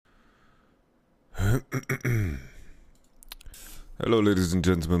Hello, ladies and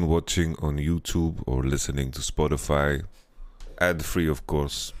gentlemen, watching on YouTube or listening to Spotify. Ad free, of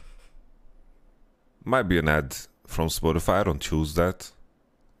course. Might be an ad from Spotify, I don't choose that.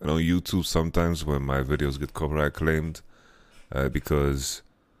 And on YouTube, sometimes when my videos get copyright claimed, because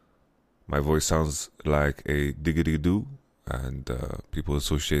my voice sounds like a diggity doo, and people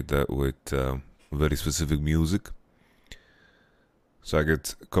associate that with very specific music. So I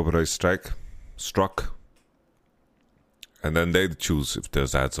get copyright struck, and then they choose if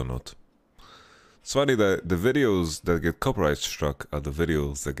there's ads or not. It's funny that the videos that get copyright struck are the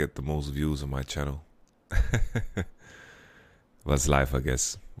videos that get the most views on my channel. That's life, I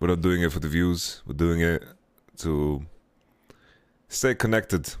guess. We're not doing it for the views. We're doing it to stay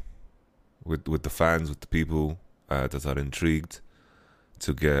connected with the fans, with the people that are intrigued,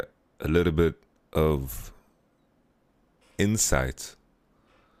 to get a little bit of insight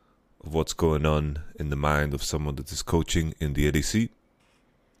of what's going on in the mind of someone that is coaching in the ADC.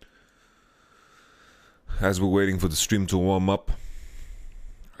 As we're waiting for the stream to warm up,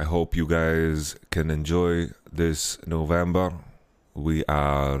 I hope you guys can enjoy this November. We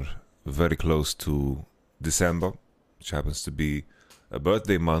are very close to December, which happens to be a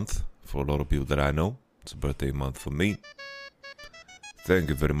birthday month for a lot of people that I know. It's a birthday month for me. Thank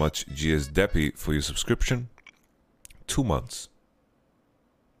you very much, GS Deppy, for your subscription. 2 months.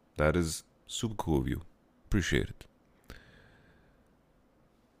 That is super cool of you. Appreciate it.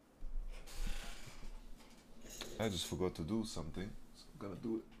 I just forgot to do something, so I'm gonna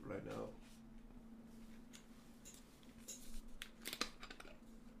do it right now.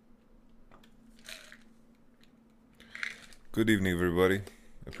 Good evening, everybody.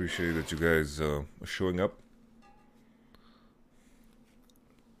 Appreciate that you guys are showing up.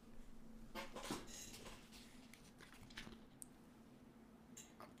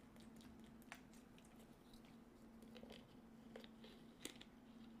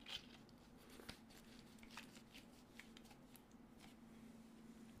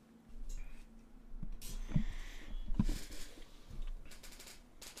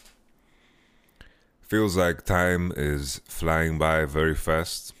 Feels like time is flying by very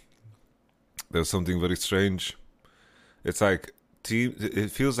fast. There's something very strange. It's like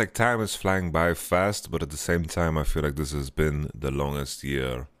it feels like time is flying by fast, but at the same time, I feel like this has been the longest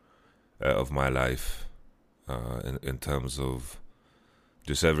year of my life in terms of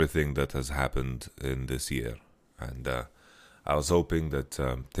just everything that has happened in this year. And I was hoping that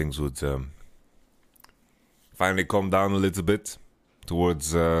things would finally calm down a little bit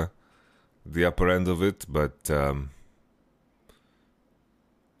towards the upper end of it, but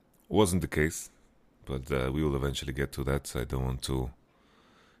wasn't the case. But we will eventually get to that, so I don't want to,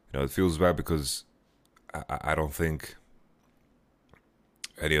 it feels bad because I don't think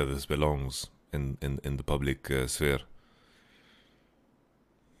any of this belongs in the public sphere.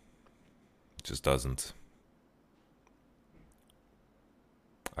 It just doesn't.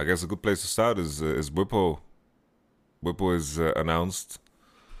 I guess a good place to start is Whippo. Whippo is announced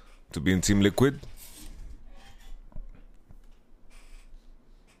to be in Team Liquid.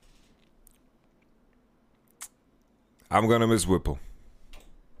 I'm gonna miss Whippo.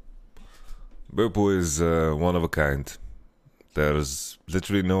 Whippo is one of a kind. There's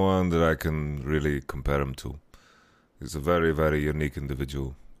literally no one that I can really compare him to. He's a very, very unique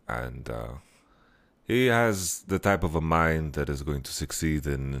individual, and he has the type of a mind that is going to succeed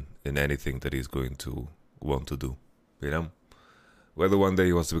in anything that he's going to want to do, Whether one day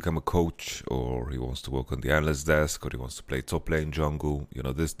he wants to become a coach, or he wants to work on the analyst desk, or he wants to play top lane jungle,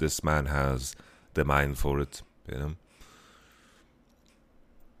 this man has the mind for it,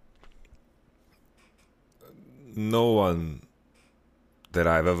 No one that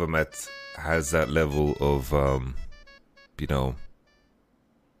I've ever met has that level of,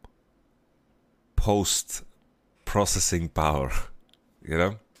 post-processing power,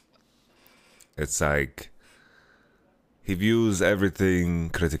 It's like he views everything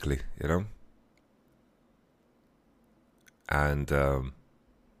critically, And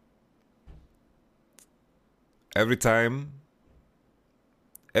every time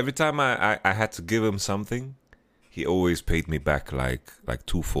I had to give him something, he always paid me back like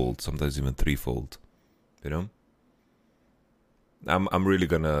twofold, sometimes even threefold, I'm really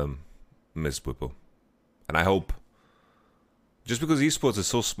gonna miss Whippo. And I hope, just because esports is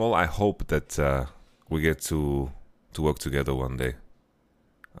so small, I hope that we get to work together one day,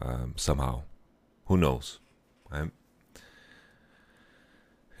 somehow. Who knows, right?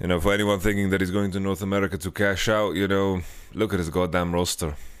 For anyone thinking that he's going to North America to cash out, look at his goddamn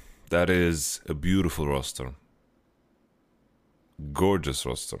roster. That is a beautiful roster. Gorgeous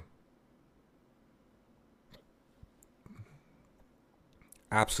roster.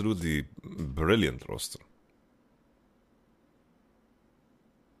 absolutely brilliant roster.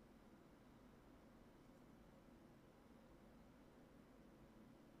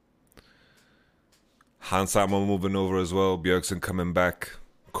 Hansama moving over as well. Bjergsen coming back.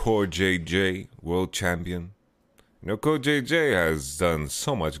 Core JJ, world champion. You know, Core JJ has done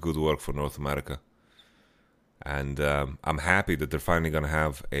so much good work for North America. And I'm happy that they're finally going to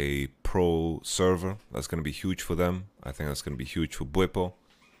have a pro server. That's going to be huge for them. I think that's going to be huge for Bwipo.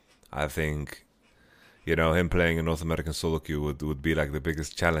 I think, you know, him playing in North American solo queue would be like the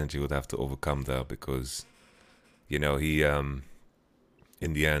biggest challenge he would have to overcome there because, you know, he, in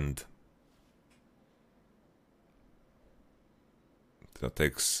the end,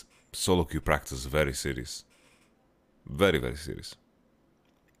 takes solo queue practice very serious. Very, very serious.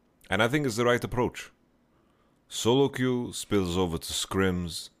 And I think it's the right approach. Solo queue spills over to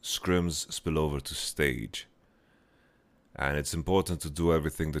scrims, scrims spill over to stage. And it's important to do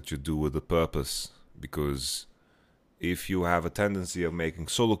everything that you do with a purpose, because if you have a tendency of making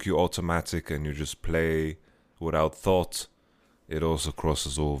solo queue automatic and you just play without thought, it also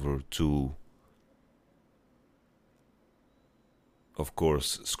crosses over to, of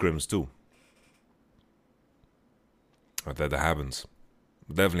course, scrims too. That happens.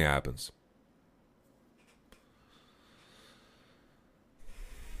 Definitely happens.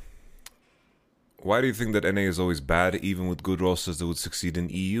 Why do you think that NA is always bad, even with good rosters that would succeed in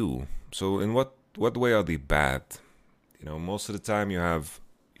EU? So in what way are they bad? You know, most of the time you have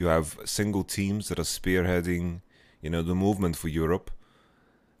single teams that are spearheading, you know, the movement for Europe.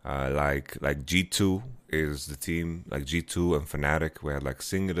 Like G2 is the team, like G2 and Fnatic, we had like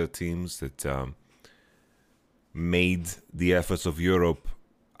singular teams that made the efforts of Europe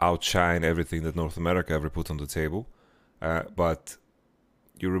outshine everything that North America ever put on the table. But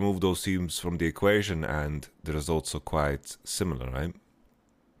you remove those teams from the equation and the results are quite similar, right?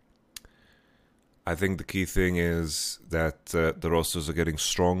 I think the key thing is that the rosters are getting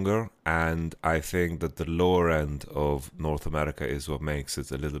stronger, and I think that the lower end of North America is what makes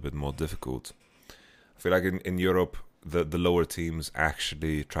it a little bit more difficult. I feel like in Europe, the lower teams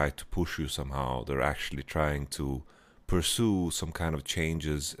actually try to push you somehow. They're actually trying to pursue some kind of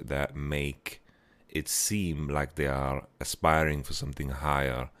changes that make it seem like they are aspiring for something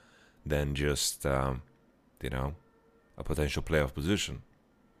higher than just, you know, a potential playoff position.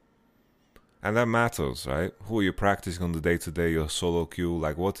 And that matters, right? Who are you practicing on the day-to-day, your solo queue?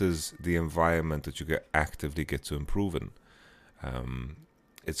 Like, what is the environment that you actively get to improve in?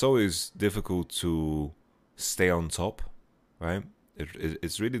 It's always difficult to stay on top, right?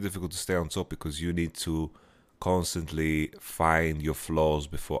 It's really difficult to stay on top because you need to constantly find your flaws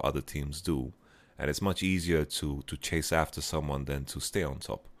before other teams do. And it's much easier to chase after someone than to stay on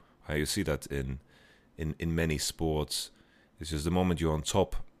top. Right? You see that in many sports. It's just the moment you're on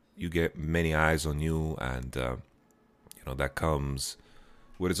top, you get many eyes on you, and you know, that comes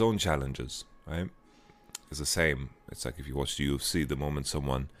with its own challenges, right? It's the same. It's like if you watch the UFC, the moment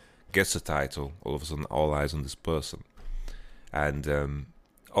someone gets a title, all of a sudden all eyes on this person. And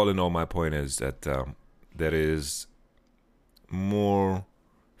all in all, my point is that there is more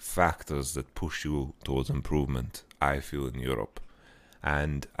factors that push you towards improvement, I feel, in Europe.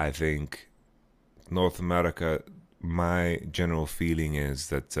 And I think North America, my general feeling is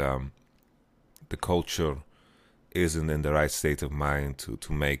that the culture isn't in the right state of mind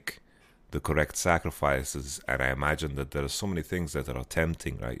to make the correct sacrifices. And I imagine that there are so many things that are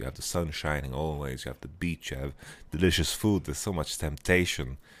tempting, right? You have the sun shining always, you have the beach, you have delicious food. There's so much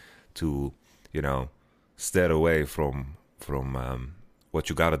temptation to, you know, steer away from what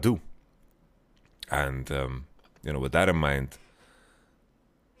you gotta do. And you know, with that in mind,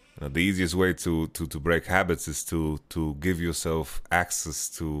 you know, the easiest way to break habits is to give yourself access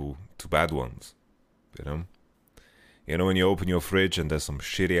to bad ones. You know, when you open your fridge and there's some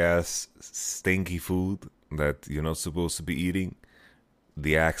shitty ass stinky food that you're not supposed to be eating,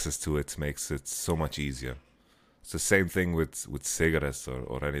 the access to it makes it so much easier. It's the same thing with cigarettes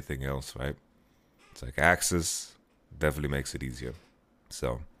or anything else, right? It's like access definitely makes it easier.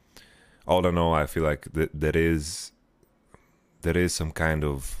 So all in all, I feel like there is some kind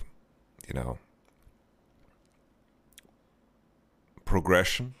of, you know,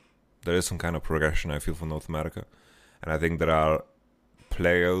 progression. There is some kind of progression, I feel, for North America. And I think there are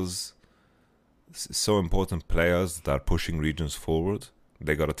players, so important players, that are pushing regions forward.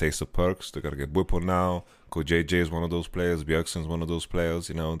 They got a taste of perks. They got to get Bwipo now. JJ is one of those players. Bjergsen is one of those players.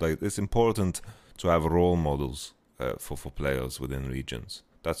 You know, like, it's important to have role models for players within regions.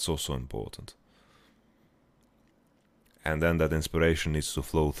 That's also important. And then that inspiration needs to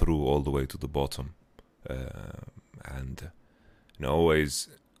flow through all the way to the bottom. And always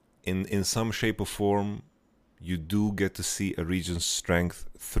in some shape or form, you do get to see a region's strength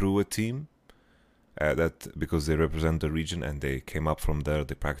through a team. That because they represent the region and they came up from there,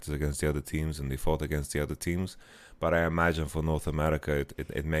 they practiced against the other teams and they fought against the other teams. But I imagine for North America,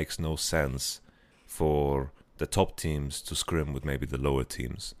 it makes no sense for the top teams to scrim with maybe the lower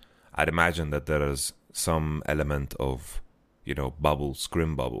teams. I'd imagine that there is some element of, bubbles,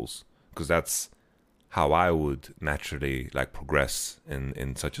 scrim bubbles, because that's how I would naturally progress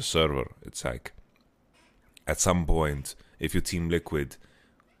in such a server. It's like, at some point, if you team liquid,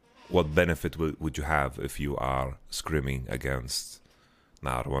 what benefit would you have if you are scrimming against?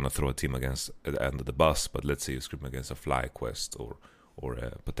 Now, I don't want to throw a team under the bus, but let's say you scrim against a FlyQuest or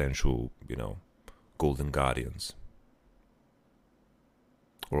a potential, Golden Guardians.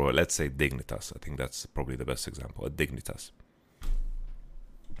 Or let's say Dignitas. I think that's probably the best example. A Dignitas.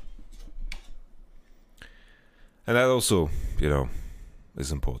 And that also,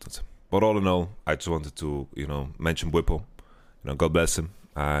 is important. But all in all, I just wanted to, mention Whipple. God bless him.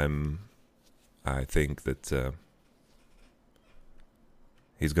 I think that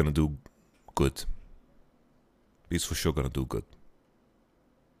he's gonna do good. He's for sure gonna do good.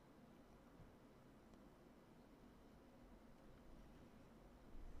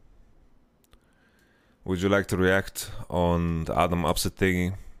 Would you like to react on the Adam upset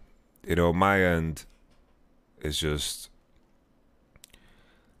thingy? My end is just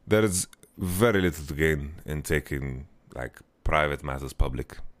there is very little to gain in taking private matters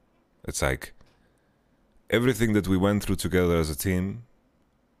public. It's like everything that we went through together as a team,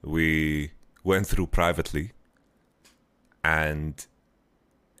 we went through privately, and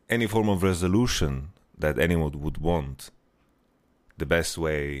any form of resolution that anyone would want, the best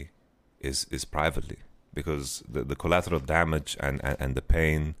way is privately, because the collateral damage and the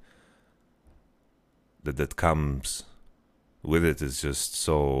pain that comes with it is just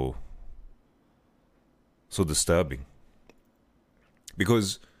so disturbing.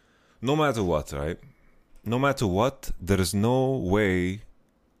 Because no matter what, right? No matter what, there is no way.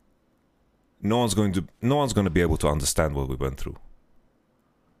 No one's going to be able to understand what we went through.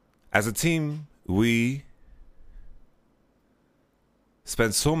 As a team, we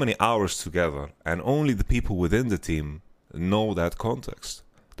spent so many hours together, and only the people within the team know that context.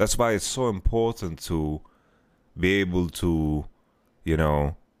 That's why it's so important to be able to,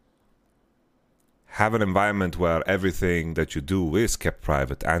 have an environment where everything that you do is kept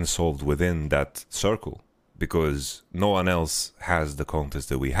private and solved within that circle, because no one else has the context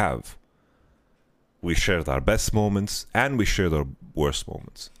that we have. We shared our best moments and we shared our worst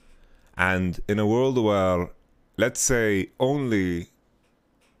moments. And in a world where, let's say, only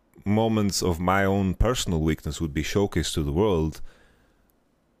moments of my own personal weakness would be showcased to the world,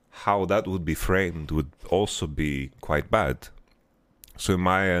 how that would be framed would also be quite bad. So in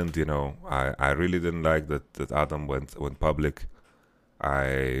my end, I really didn't like that Adam went public.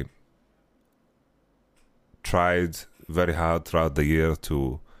 I tried very hard throughout the year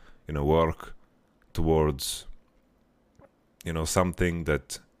to, work towards, something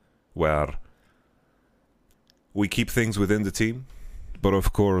that where we keep things within the team. But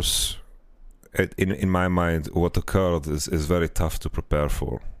of course, in my mind, what occurred is very tough to prepare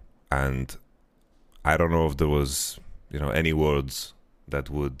for. And I don't know if there was, any words that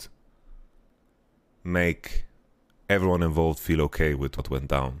would make everyone involved feel okay with what went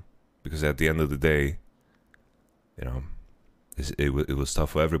down. Because at the end of the day, it was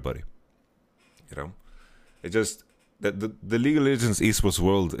tough for everybody. It just the League of Legends esports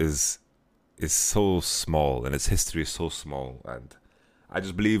world is so small, and its history is so small, and I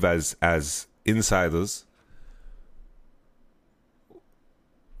just believe as insiders,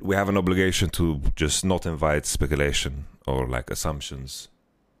 we have an obligation to just not invite speculation or assumptions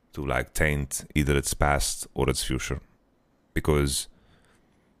to taint either its past or its future. Because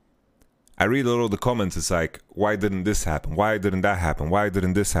I read a lot of the comments, it's like, why didn't this happen? Why didn't that happen? Why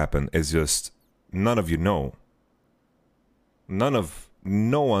didn't this happen? It's just, none of you know.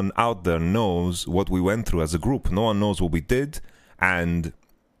 No one out there knows what we went through as a group. No one knows what we did, and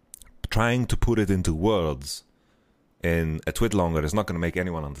trying to put it into words in a tweet longer is not going to make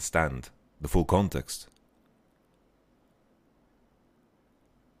anyone understand the full context.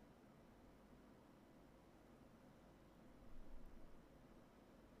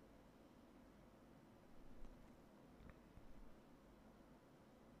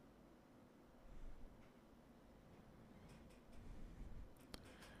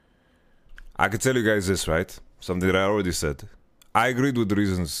 I could tell you guys this, right? Something that I already said. I agreed with the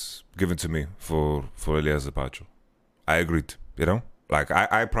reasons given to me for Elias' departure. I agreed,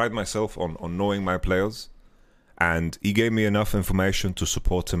 I pride myself on knowing my players And he gave me enough information to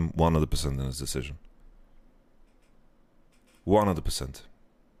support him 100% in his decision. 100%.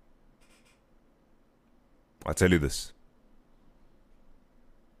 I tell you this.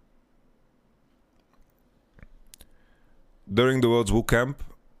 During the World's Boot Camp,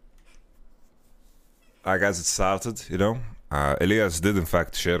 I guess it started, Elias did in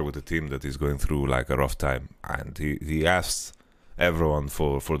fact share with the team that he's going through like a rough time, and he asked everyone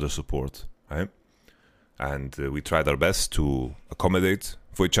for the support, right? And we tried our best to accommodate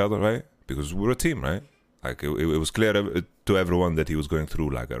for each other, right? Because we're a team, right? Like it was clear to everyone that he was going through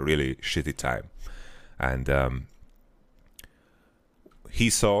like a really shitty time, and he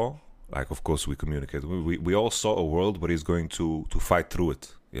saw, like, of course we communicated. We all saw a world where he's going to fight through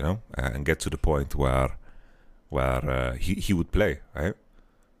it, and get to the point where he would play, right?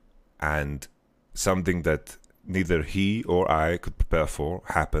 And something that neither he or I could prepare for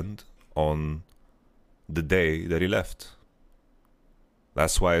happened on the day that he left.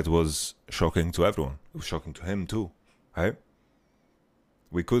 That's why it was shocking to everyone. It was shocking to him too, right?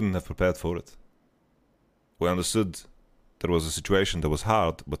 We couldn't have prepared for it. We understood there was a situation that was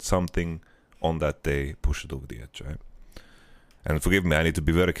hard, but something on that day pushed it over the edge, right? And forgive me, I need to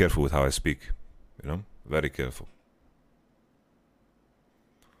be very careful with how I speak, very careful.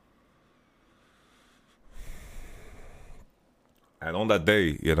 And on that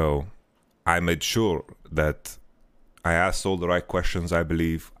day, I made sure that I asked all the right questions, I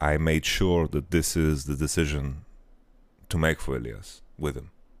believe. I made sure that this is the decision to make for Elias with him,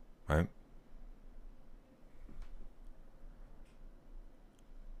 right?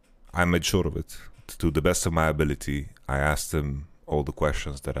 I made sure of it. To the best of my ability, I asked him all the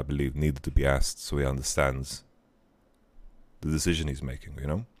questions that I believe needed to be asked so he understands the decision he's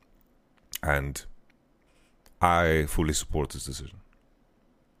making, And I fully support his decision.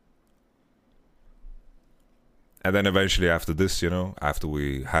 And then eventually after this, after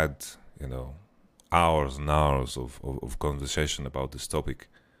we had, hours and hours of conversation about this topic,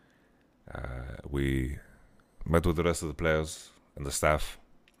 we met with the rest of the players and the staff,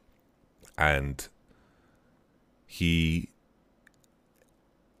 and he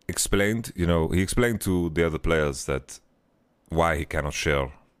explained to the other players that why he cannot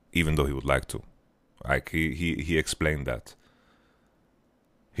share, even though he would like to. Like he explained that.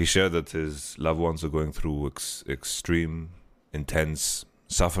 He shared that his loved ones are going through extreme, intense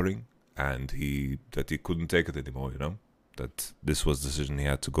suffering, and that he couldn't take it anymore, That this was the decision he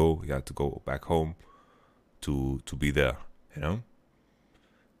had to go. He had to go back home to be there,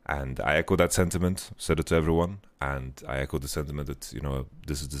 And I echo that sentiment, said it to everyone, and I echo the sentiment that,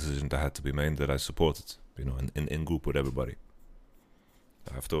 this is a decision that had to be made, that I supported, in group with everybody.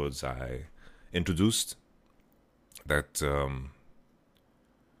 Afterwards, I introduced that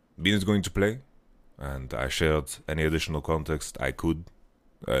Bean is going to play, and I shared any additional context I could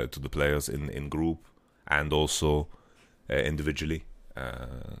to the players in group and also individually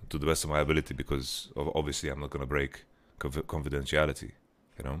to the best of my ability, because obviously I'm not going to break confidentiality.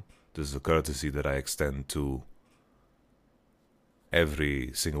 This is a courtesy that I extend to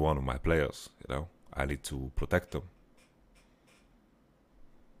every single one of my players. I need to protect them.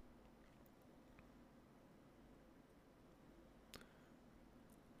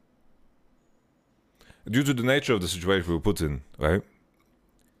 Due to the nature of the situation we were put in, right?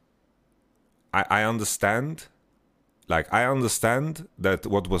 I understand. I understand that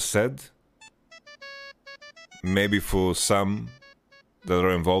what was said, maybe for some that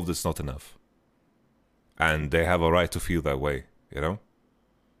are involved, it's not enough. And they have a right to feel that way,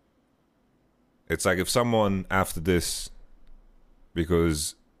 It's like if someone after this,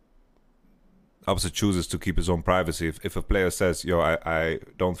 because opposite chooses to keep his own privacy, if a player says, I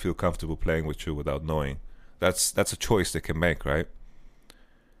don't feel comfortable playing with you without knowing, that's a choice they can make, right?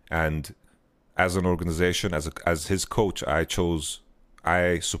 And as an organization, as his coach,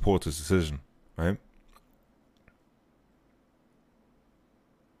 I support his decision, right?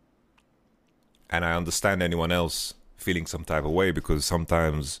 And I understand anyone else feeling some type of way, because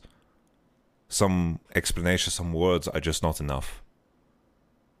sometimes some explanation, some words are just not enough.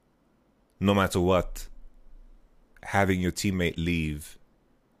 No matter what, having your teammate leave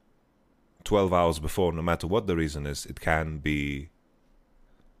 12 hours before, no matter what the reason is, it can be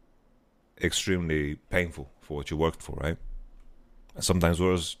extremely painful for what you worked for, right? Sometimes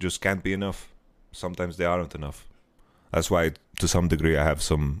words just can't be enough. Sometimes they aren't enough. That's why, to some degree, I have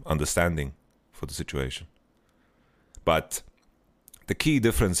some understanding for the situation. But the key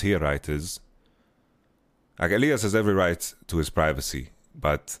difference here, right, is Elias has every right to his privacy,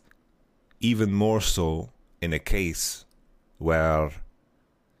 but even more so in a case where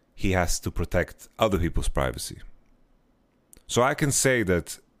he has to protect other people's privacy, So I can say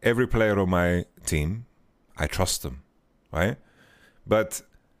that every player on my team, I trust them, right? But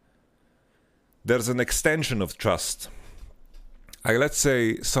there's an extension of trust. Let's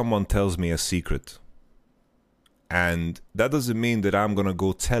say someone tells me a secret, and that doesn't mean that I'm gonna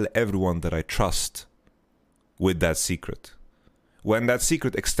go tell everyone that I trust with that secret. When that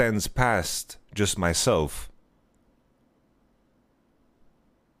secret extends past just myself,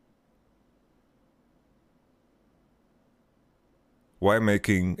 why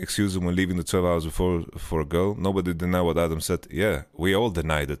making excuses when leaving the 12 hours before for a girl? Nobody denied what Adam said. Yeah, we all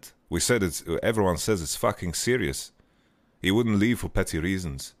denied it. We said it's, everyone says it's fucking serious. He wouldn't leave for petty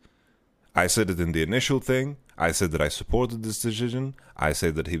reasons. I said it in the initial thing. I said that I supported this decision. I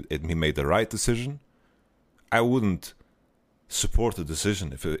said that he made the right decision. I wouldn't support the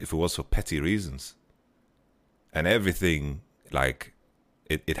decision if it was for petty reasons. And everything, like,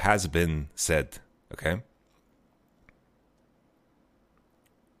 it has been said, okay?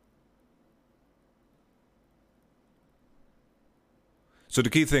 So the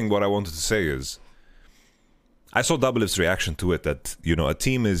key thing, what I wanted to say is, I saw Doublelift's reaction to it, that, you know, a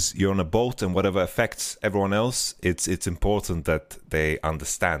team is, you're on a boat and whatever affects everyone else, it's important that they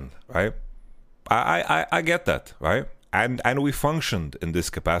understand, right? I get that, right? And we functioned in this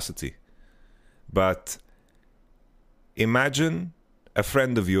capacity. But imagine a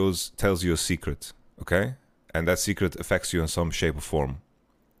friend of yours tells you a secret, okay? And that secret affects you in some shape or form.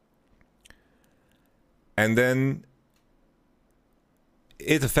 And then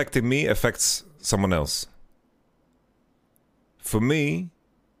it affecting me affects someone else. For me,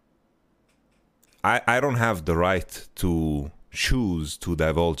 I don't have the right to choose to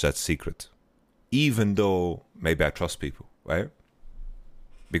divulge that secret, even though maybe I trust people, right?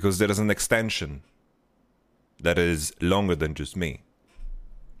 Because there is an extension that is longer than just me.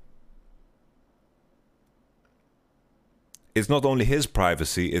 It's not only his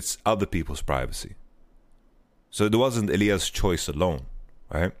privacy, it's other people's privacy. So it wasn't Elias' choice alone,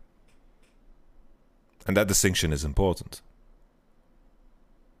 right? And that distinction is important.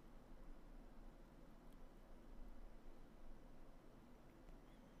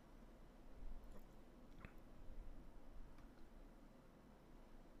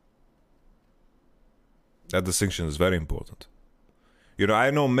 That distinction is very important. You know, I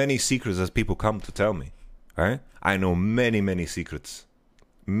know many secrets that people come to tell me, right? I know many secrets.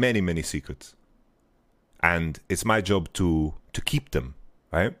 Many secrets. And it's my job to keep them,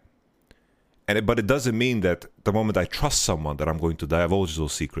 right? But it doesn't mean that the moment I trust someone that I'm going to divulge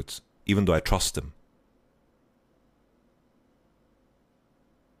those secrets, even though I trust them.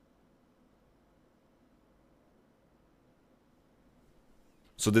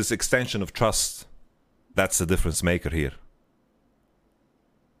 So this extension of trust, that's the difference maker here.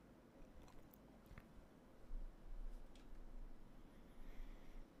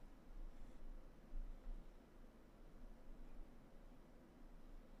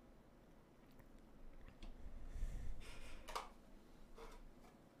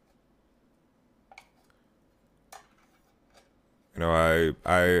 You know,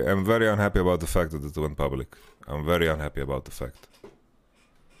 I am very unhappy about the fact that it went public. I'm very unhappy about the fact.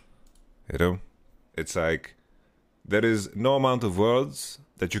 You know? It's like, there is no amount of words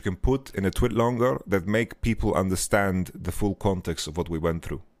that you can put in a tweet longer that make people understand the full context of what we went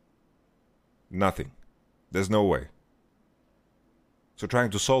through. Nothing. There's no way. So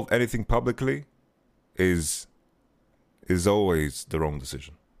trying to solve anything publicly is always the wrong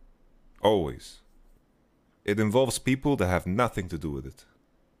decision. Always. It involves people that have nothing to do with it.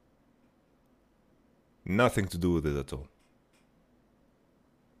 Nothing to do with it at all.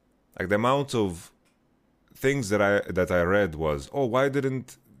 Like, the amount of things that I read was, oh, why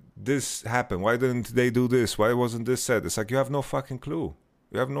didn't this happen? Why didn't they do this? Why wasn't this said? It's like, you have no fucking clue.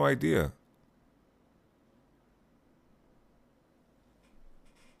 You have no idea.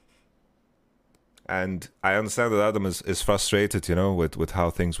 And I understand that Adam is frustrated, you know, with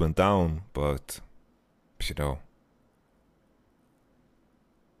how things went down, but, you know,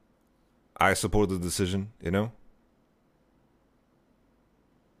 I support the decision, you know?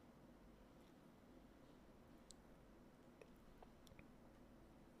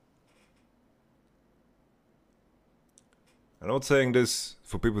 I'm not saying this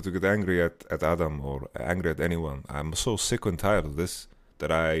for people to get angry at Adam or angry at anyone. I'm so sick and tired of this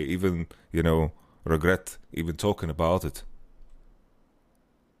that I even, you know, regret even talking about it.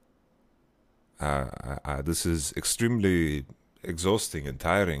 This is extremely exhausting and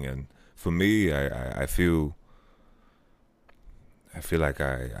tiring, and for me, I feel like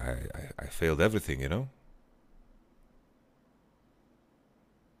I failed everything, you know?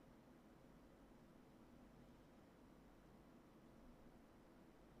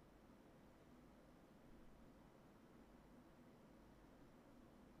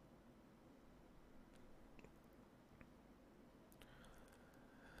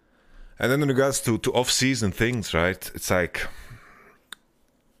 And then in regards to off-season things, right? It's like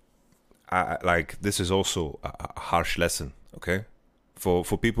this is also a harsh lesson, okay? For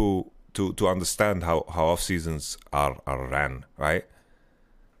people to understand how off-seasons are ran, right?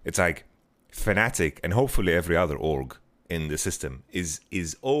 It's like Fnatic and hopefully every other org in the system is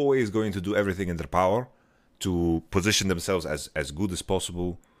always going to do everything in their power to position themselves as good as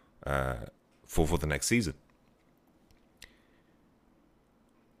possible for the next season.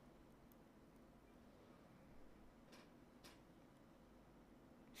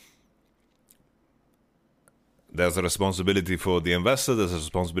 There's a responsibility for the investor, there's a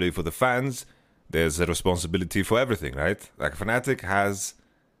responsibility for the fans, there's a responsibility for everything, right? Like Fnatic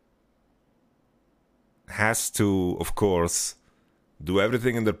has to, of course, do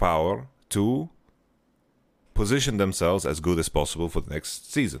everything in their power to position themselves as good as possible for the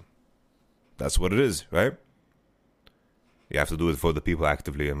next season. That's what it is, right? You have to do it for the people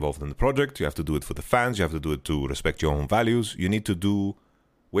actively involved in the project, you have to do it for the fans, you have to do it to respect your own values. You need to do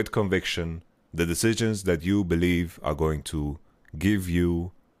with conviction the decisions that you believe are going to give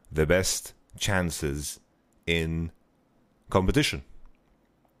you the best chances in competition.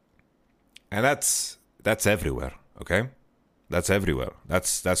 And that's everywhere, okay? That's everywhere.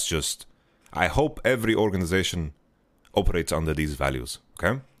 That's just, I hope every organization operates under these values,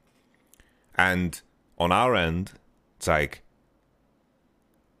 okay? And on our end, it's like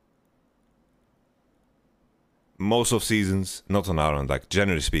most of seasons, not on our end, like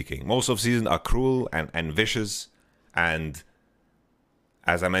generally speaking, most of seasons are cruel and vicious, and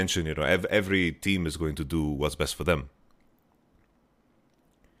as I mentioned, you know, every team is going to do what's best for them.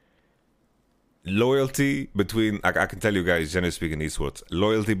 Loyalty between, I can tell you guys, generally speaking, esports,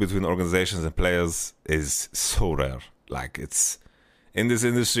 loyalty between organizations and players is so rare. Like, it's, in this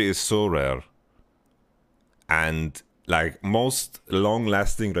industry, is so rare. And like most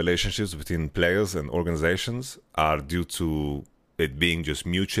long-lasting relationships between players and organizations are due to it being just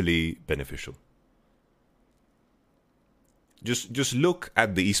mutually beneficial. Just look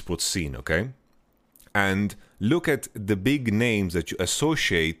at the esports scene, okay? And look at the big names that you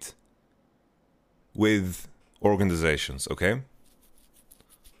associate with organizations, okay?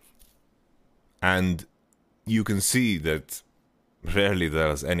 And you can see that rarely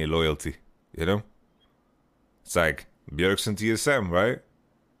there's any loyalty, you know? It's like Bjergsen and TSM, right?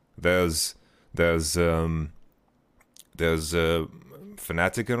 There's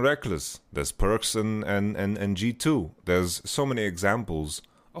Fnatic and Reckless. There's Perks and G2. There's so many examples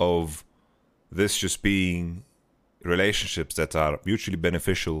of this just being relationships that are mutually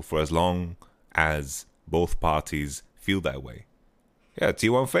beneficial for as long as both parties feel that way. Yeah,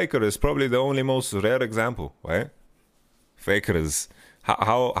 T1 Faker is probably the only most rare example, right? Faker is...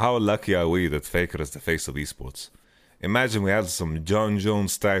 How lucky are we that Faker is the face of esports? Imagine we had some John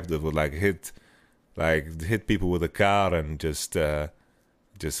Jones type that would hit people with a car and just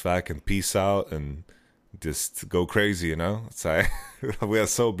fucking peace out and just go crazy, you know? It's like we are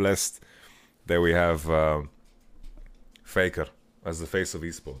so blessed that we have Faker as the face of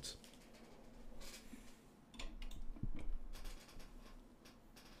esports.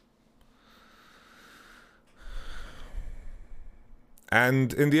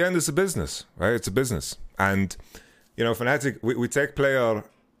 And in the end, it's a business, right? It's a business. And, you know, Fnatic, we take player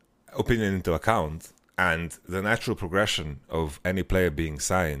opinion into account, and the natural progression of any player being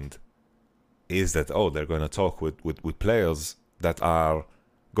signed is that, they're going to talk with players that are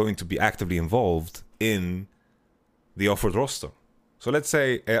going to be actively involved in the offered roster. So let's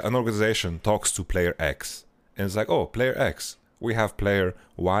say an organization talks to player X, and it's like, player X, we have player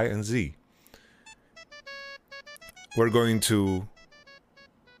Y and Z. We're going to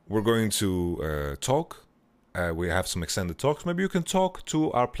talk. We have some extended talks. Maybe you can talk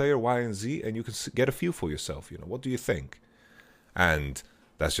to our player Y and Z, and you can get a feel for yourself. You know, what do you think? And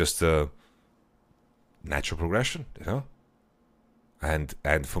that's just a natural progression, you know. And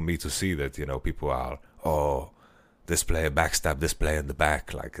for me to see that, you know, people are, this player backstab this player in the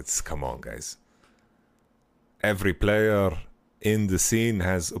back. Like, it's, come on, guys. Every player in the scene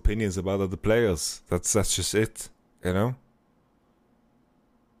has opinions about other players. That's just it, you know.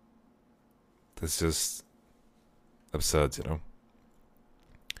 It's just absurd, you know.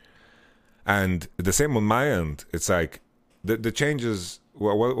 And the same on my end. It's like the changes.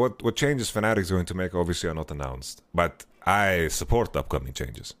 What changes Fnatic is going to make obviously are not announced, but I support the upcoming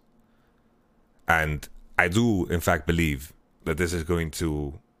changes, and I do in fact believe that this is going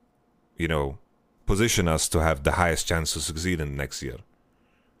to, you know, position us to have the highest chance to succeed in the next year.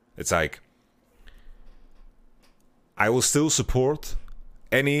 It's like I will still support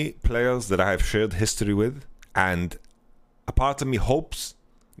any players that I have shared history with, and a part of me hopes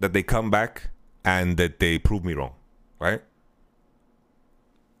that they come back and that they prove me wrong, right?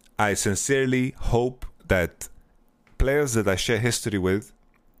 I sincerely hope that players that I share history with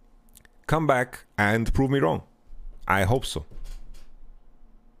come back and prove me wrong. I hope so.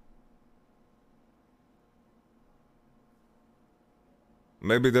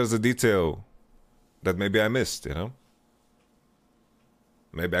 Maybe there's a detail that maybe I missed,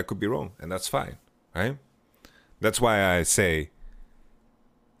 Maybe I could be wrong, and that's fine, right? That's why I say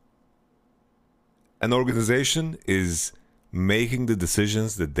an organization is making the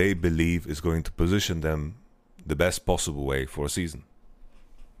decisions that they believe is going to position them the best possible way for a season.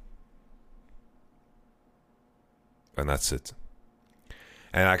 And that's it.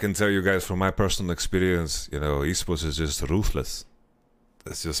 And I can tell you guys from my personal experience, esports is just ruthless.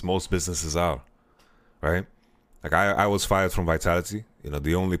 That's just most businesses are, right? Like I was fired from Vitality.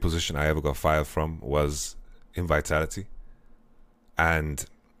 The only position I ever got fired from was in Vitality. And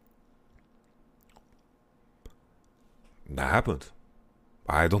that happened.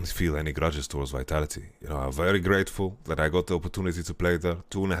 I don't feel any grudges towards Vitality. I'm very grateful that I got the opportunity to play there.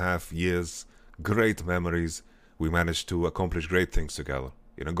 2.5 years, great memories. We managed to accomplish great things together.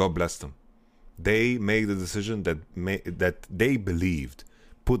 God bless them. They made the decision that they believed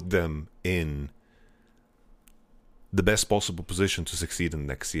put them in the best possible position to succeed in the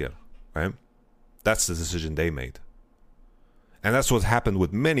next year, right? That's the decision they made. And that's what happened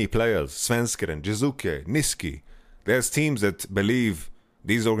with many players. Svenskeren, Jizuke, Niski. There's teams that believe,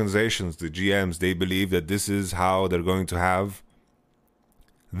 these organizations, the GMs, they believe that this is how they're going to have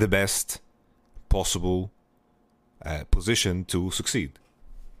the best possible position to succeed.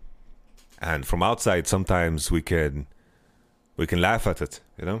 And from outside, sometimes we can laugh at it,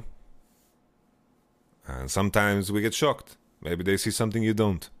 And sometimes we get shocked. Maybe they see something you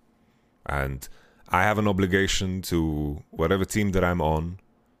don't. And I have an obligation to whatever team that I'm on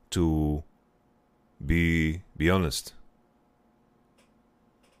to be honest.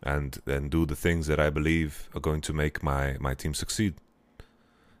 And then do the things that I believe are going to make my team succeed.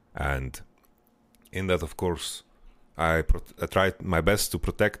 And in that, of course, I try my best to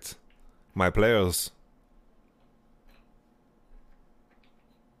protect my players.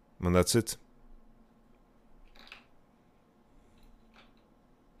 And that's it.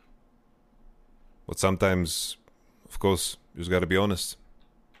 But sometimes, of course, you just gotta be honest.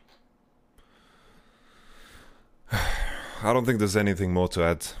 I don't think there's anything more to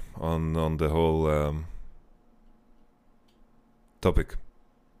add on the whole topic.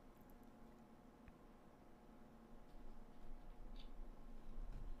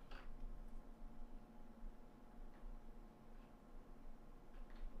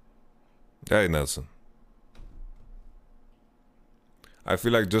 Hey, Nelson. I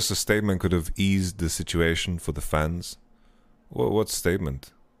feel like just a statement could have eased the situation for the fans. What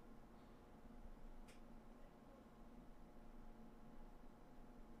statement?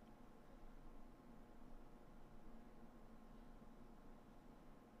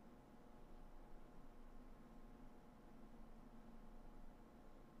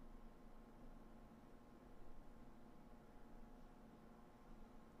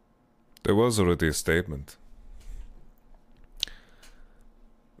 There was already a statement.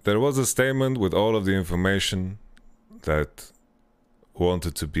 There was a statement with all of the information that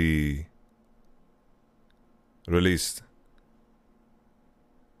wanted to be released.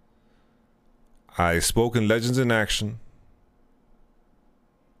 I spoke in Legends in Action.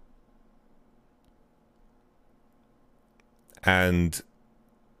 And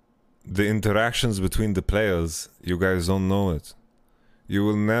the interactions between the players, you guys don't know it. You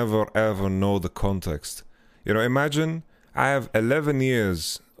will never ever know the context. Imagine I have 11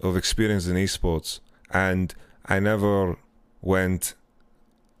 years of experience in esports and I never went,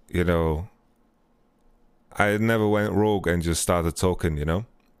 I never went rogue and just started talking,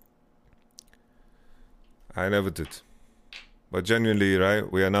 I never did. But genuinely, right,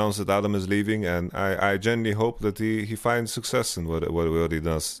 we announced that Adam is leaving and I genuinely hope that he finds success in what he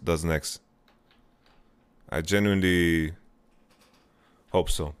does next. I genuinely hope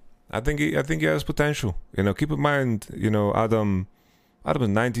so. I think he has potential. Keep in mind, Adam is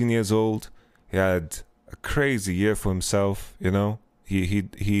 19 years old. He had a crazy year for himself. He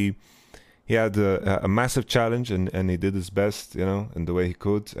had a massive challenge and he did his best. In the way he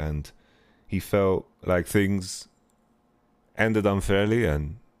could, and he felt like things ended unfairly,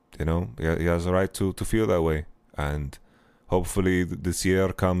 and he has a right to feel that way. And hopefully this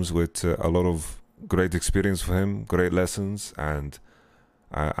year comes with a lot of great experience for him, great lessons, and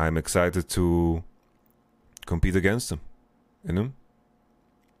I'm excited to compete against him,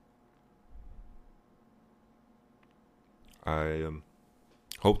 I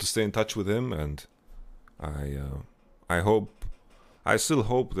hope to stay in touch with him, and I I hope I still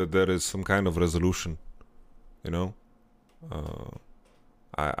hope that there is some kind of resolution. You know, uh,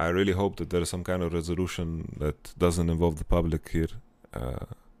 I really hope that there is some kind of resolution that doesn't involve the public here, uh,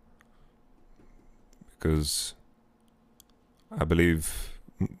 because I believe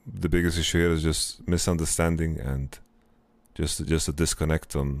the biggest issue here is just misunderstanding and just a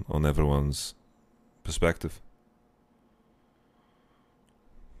disconnect on everyone's perspective.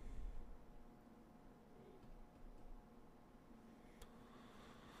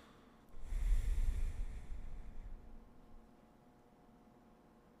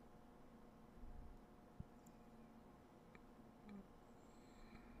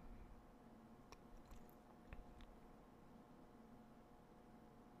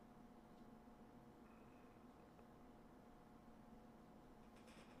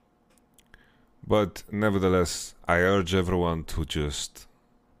 But nevertheless, I urge everyone to just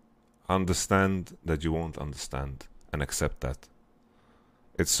understand that you won't understand and accept that.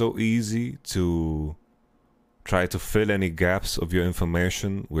 It's so easy to try to fill any gaps of your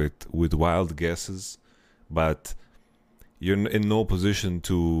information with wild guesses, but you're in no position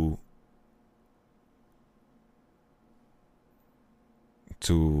to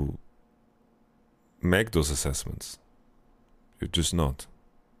make those assessments. You're just not.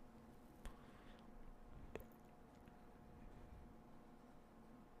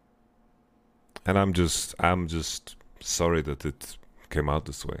 And I'm just sorry that it came out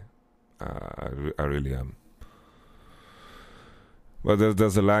this way. I really am. But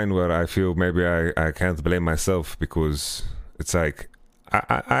there's a line where I feel maybe I can't blame myself, because it's like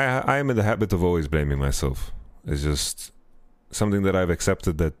I'm in the habit of always blaming myself. It's just something that I've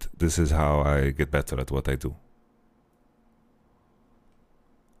accepted, that this is how I get better at what I do.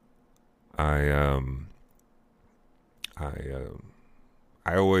 I I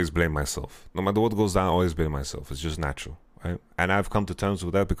I always blame myself. No matter what goes down, I always blame myself. It's just natural, right? And I've come to terms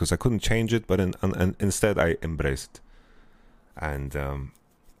with that because I couldn't change it, but instead I embraced it. And and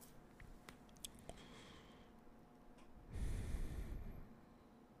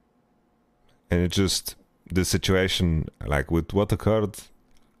it just, the situation, like with what occurred,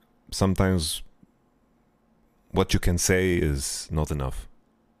 sometimes what you can say is not enough.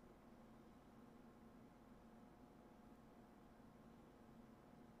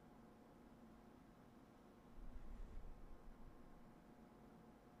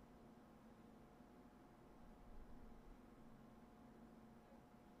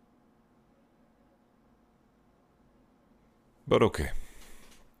 But okay,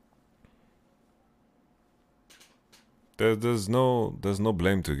 there's no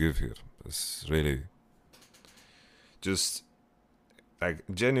blame to give here. It's really just, like,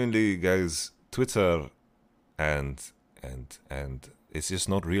 genuinely, guys. Twitter and it's just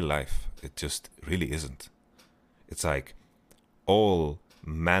not real life. It just really isn't. It's like all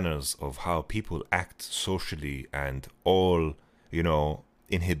manners of how people act socially, and all,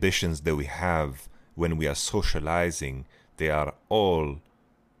 inhibitions that we have when we are socializing, they are all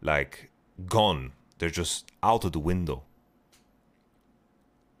like gone. They're just out of the window.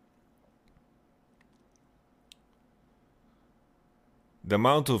 The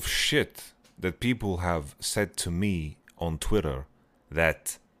amount of shit that people have said to me on Twitter,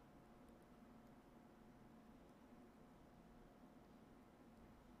 that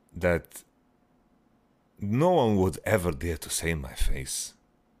that no one would ever dare to say in my face.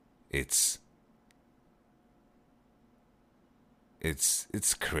 It's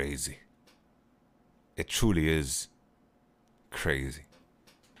it's crazy. It truly is crazy.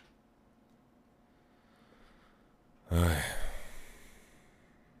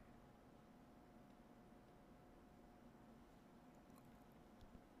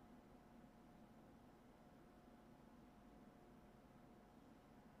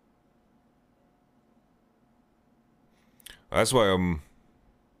 That's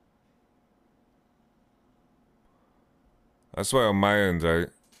why on my end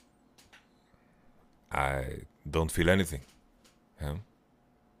I don't feel anything. Yeah?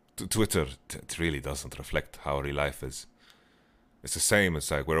 Twitter, it really doesn't reflect how real life is. It's the same.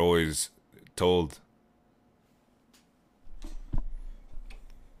 It's like we're always told.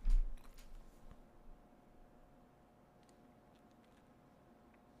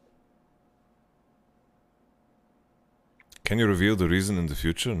 Can you reveal the reason in the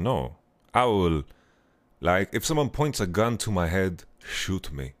future? No. I will, like, if someone points a gun to my head,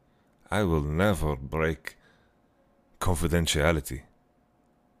 shoot me. I will never break confidentiality.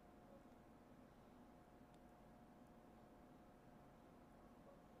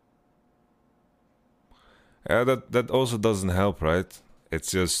 Yeah, that also doesn't help, right?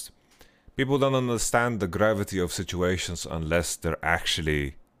 It's just people don't understand the gravity of situations unless they're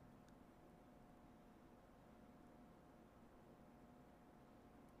actually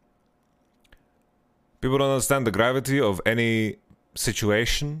people don't understand the gravity of any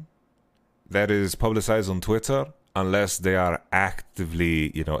situation that is publicized on Twitter unless they are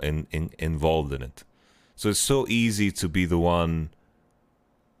actively, involved in it. So it's so easy to be the one,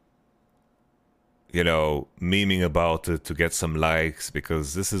 memeing about it to get some likes,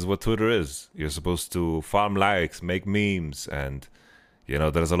 because this is what Twitter is. You're supposed to farm likes, make memes, and,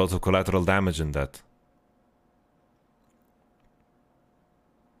 there's a lot of collateral damage in that.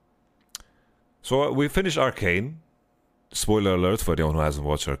 So we finished Arcane. Spoiler alert for anyone who hasn't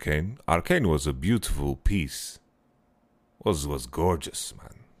watched Arcane. Arcane was a beautiful piece. Was gorgeous,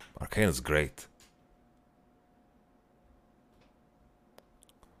 man. Arcane is great.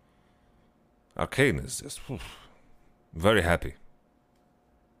 Arcane is just very happy.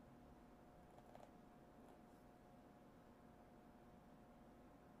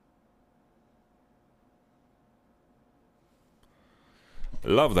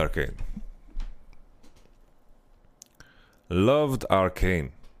 Loved Arcane. Loved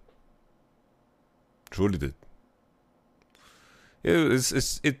Arcane. Truly did.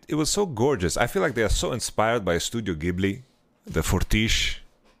 It was so gorgeous. I feel like they are so inspired by Studio Ghibli, the Fortiche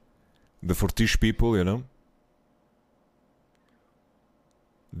people,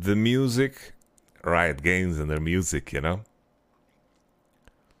 The music, Riot Games and their music,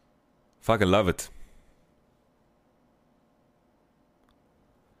 Fucking love it.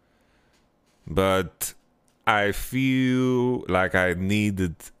 But I feel like I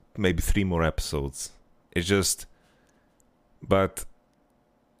needed maybe 3 more episodes. It's just... But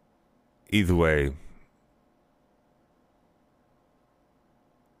either way,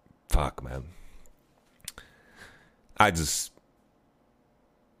 fuck, man. As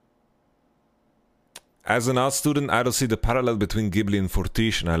an art student, I don't see the parallel between Ghibli and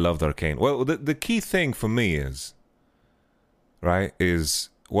Fortiche, and I loved Arcane. Well, the key thing for me is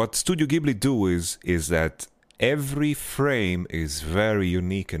what Studio Ghibli do is that every frame is very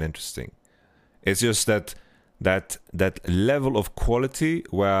unique and interesting. It's just that level of quality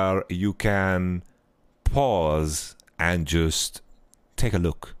where you can pause and just take a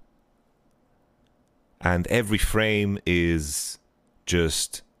look. And every frame is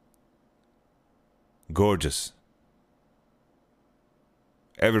just gorgeous.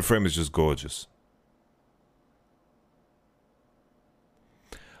 Every frame is just gorgeous.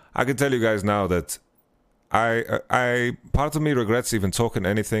 I can tell you guys now that I part of me regrets even talking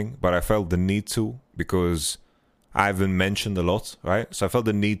anything, but I felt the need to, because I've been mentioned a lot, right? So I felt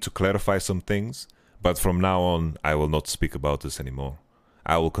the need to clarify some things, but from now on, I will not speak about this anymore.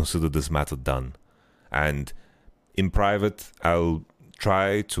 I will consider this matter done. And in private, I'll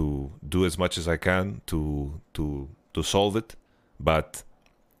try to do as much as I can to solve it, but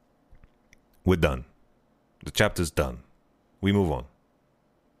we're done. The chapter's done. We move on.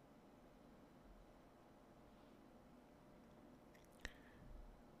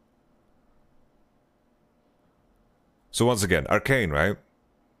 So once again, Arcane, right?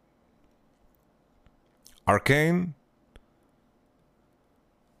 Arcane.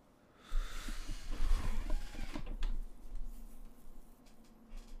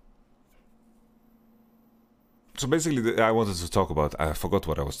 So basically, I wanted to talk about, I forgot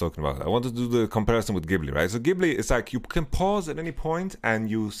what I was talking about. I wanted to do the comparison with Ghibli, right? So Ghibli, it's like you can pause at any point and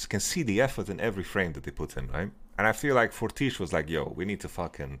you can see the effort in every frame that they put in, right? And I feel like Fortiche was like, yo, we need to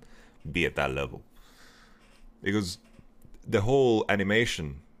fucking be at that level. Because the whole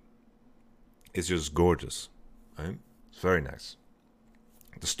animation is just gorgeous, right? It's very nice.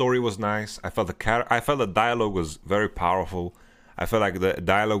 The story was nice. I felt the dialogue was very powerful. I felt like the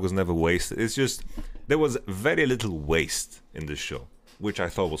dialogue was never wasted. It's just there was very little waste in this show, which I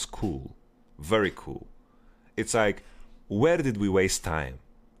thought was cool, very cool. It's like, where did we waste time?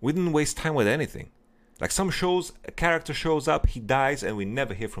 We didn't waste time with anything. Like some shows, a character shows up, he dies, and we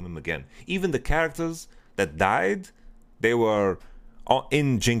never hear from him again. Even the characters that died, they were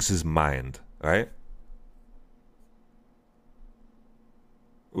in Jinx's mind, right?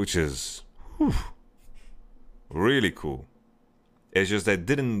 Which is really cool. It's just that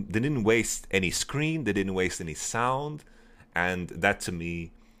they didn't waste any screen, they didn't waste any sound, and that to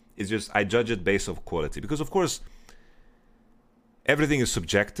me is just, I judge it based off quality. Because of course, everything is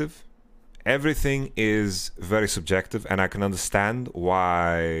subjective. Everything is very subjective, and I can understand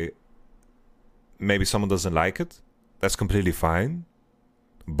why maybe someone doesn't like it. That's completely fine.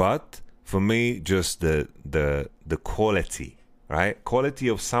 But for me, just the quality, right? Quality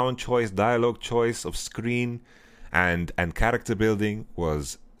of sound choice, dialogue choice, of screen, and character building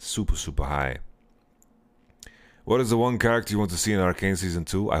was super super high. What is the one character you want to see in Arcane Season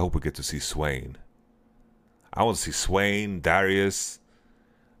 2? I hope we get to see Swain. I want to see Swain, Darius.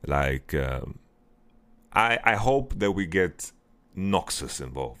 Like, I hope that we get Noxus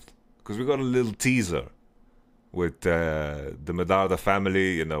involved. Because we got a little teaser with the Medarda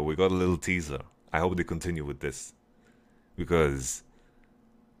family. You know, we got a little teaser. I hope they continue with this. Because,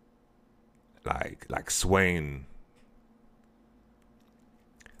 like Swain.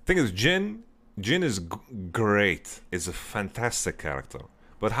 Thing is, Jin is great. It's a fantastic character.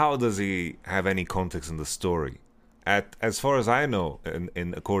 But how does he have any context in the story? As far as I know,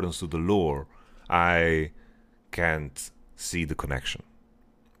 in accordance to the lore, I can't see the connection.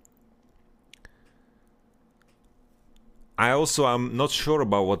 I'm not sure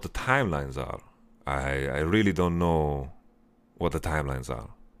about what the timelines are. I really don't know what the timelines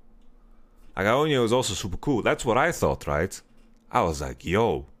are. Like, Ionia was also super cool. That's what I thought, right? I was like,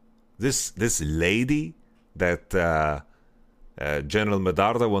 yo, this lady that General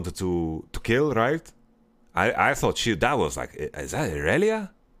Medarda wanted to kill, right? I thought that was like, is that Irelia?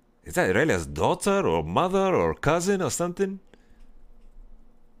 Is that Irelia's daughter or mother or cousin or something?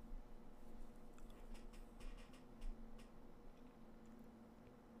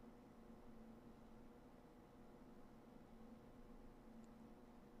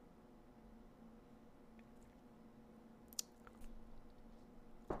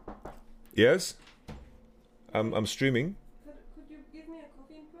 Yes, I'm streaming. Could you give me a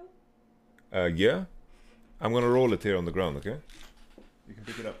coffee in pearl? Yeah, I'm gonna roll it here on the ground. Okay. You can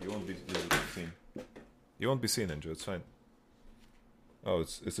pick it up. You won't be seen. You won't be seen, Andrew. It's fine. Oh,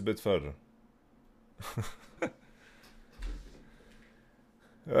 it's a bit further.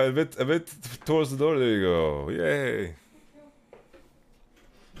 a bit towards the door. There you go. Yay!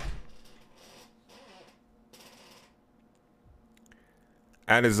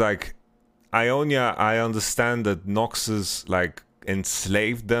 And it's like, Ionia, I understand that Noxus like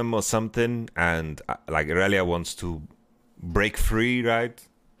enslaved them or something, and like Irelia wants to break free, right?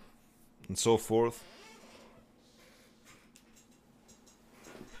 And so forth.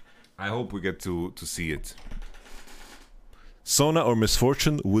 I hope we get to see it. Sona or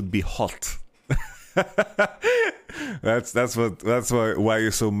Misfortune would be hot. that's why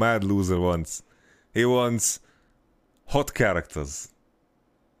you're so mad, Loser wants. He wants hot characters.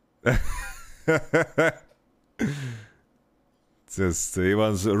 He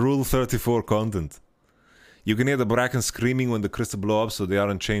wants Rule 34 content. You can hear the Bracken screaming when the crystal blow up, so they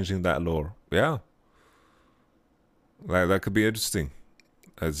aren't changing that lore. Yeah, that could be interesting.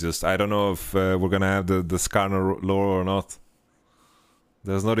 It's just, I don't know if we're gonna have the Skarner lore or not.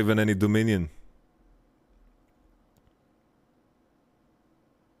 There's not even any Dominion.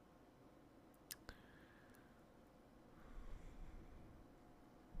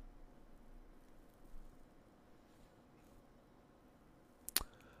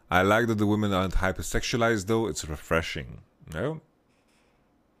 I like that the women aren't hypersexualized, though. It's refreshing. No?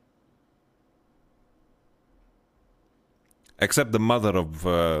 Except the mother of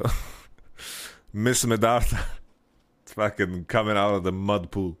Miss Medarda. It's fucking coming out of the mud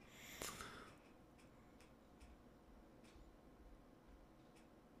pool.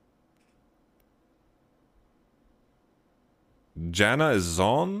 Janna is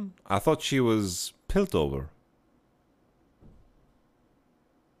on? I thought she was Piltover.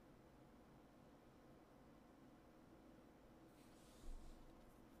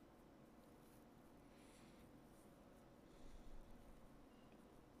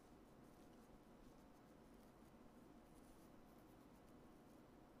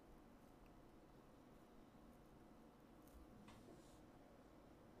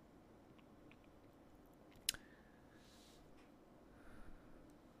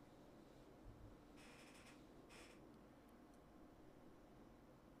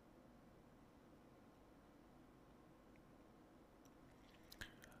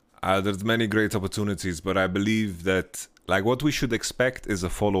 There's many great opportunities, but I believe that like what we should expect is a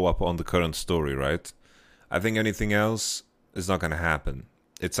follow-up on the current story, right? I think anything else is not going to happen.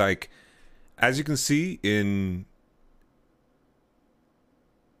 It's like, as you can see in...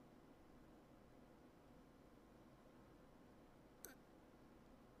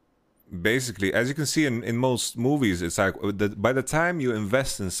 Basically, as you can see in most movies, it's like by the time you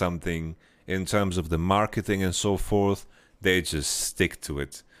invest in something in terms of the marketing and so forth, they just stick to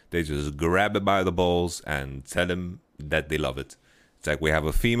it. They just grab it by the balls and tell them that they love it. It's like we have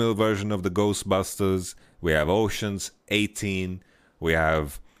a female version of the Ghostbusters. We have Ocean's 18. We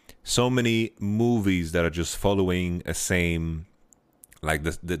have so many movies that are just following a same, like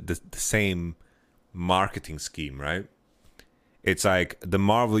the same marketing scheme, right? It's like the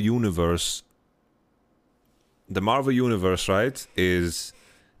Marvel universe. The Marvel universe, right, is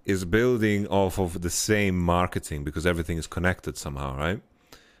building off of the same marketing because everything is connected somehow, right?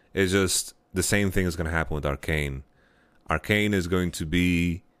 It's just the same thing is going to happen with Arcane. Arcane is going to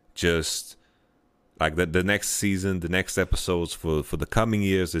be just like the next season, the next episodes for the coming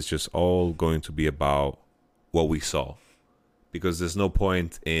years is just all going to be about what we saw. Because there's no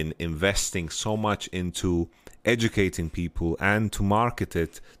point in investing so much into educating people and to market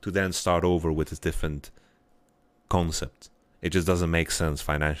it to then start over with a different concept. It just doesn't make sense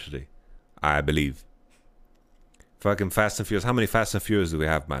financially, I believe. Fucking Fast and Furious. How many Fast and Furious do we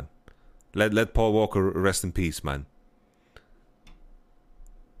have, man? Let Paul Walker rest in peace, man.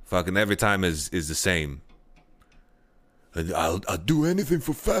 Fucking every time is the same. And I'll do anything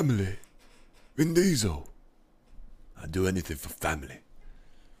for family. Vin Diesel. I'll do anything for family.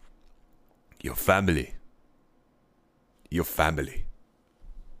 Your family. Your family.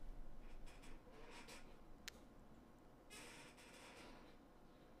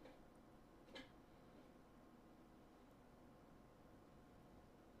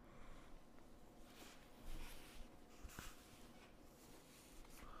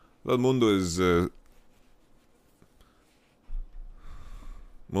 Well, Mundo's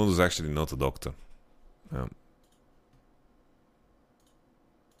actually not a doctor.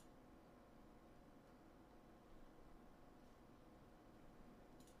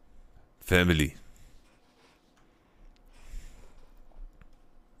 Family.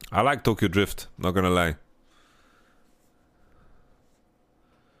 I like Tokyo Drift, not gonna lie.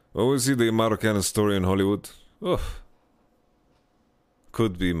 Always see the Yamato canon story in Hollywood. Oh.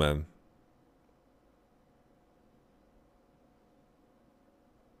 Could be, man.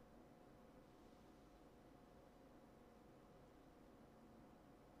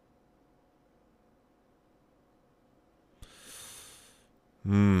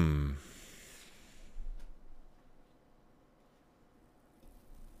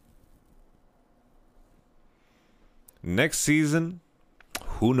 Next season,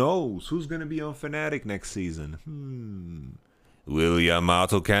 who knows? Who's gonna be on Fnatic next season? Will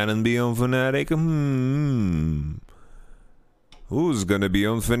Yamato Cannon be on Fnatic? Who's gonna be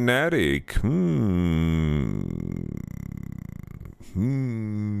on Fnatic?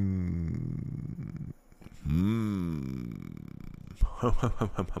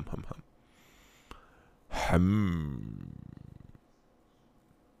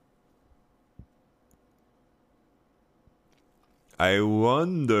 I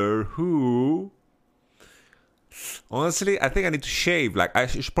wonder who. Honestly, I think I need to shave. Like, I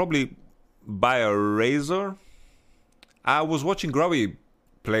should probably buy a razor. I was watching Grubby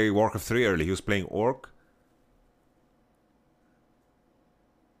play Warcraft 3 early. He was playing Orc.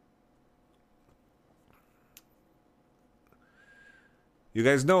 You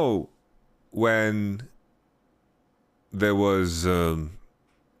guys know when there was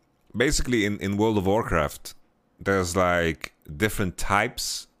basically in World of Warcraft, there's like different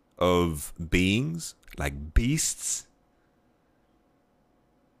types of beings, like beasts,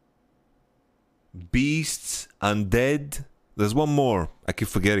 undead. There's one more. I keep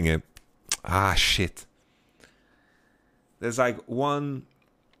forgetting it. Shit. There's like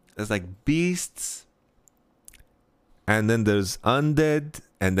beasts, and then there's undead,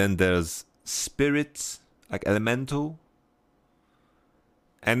 and then there's spirits, like elemental.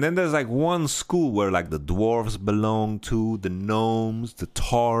 And then there's like one school where like the dwarves belong to, the gnomes, the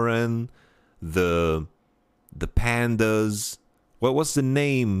tauren, the pandas. What's the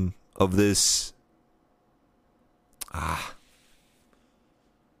name of this?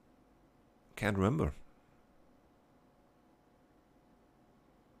 Can't remember.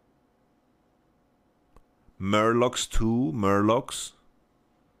 Murlocs too. Murlocs.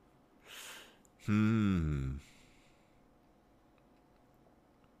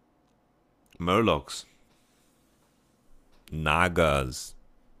 Murlocs. Nagas.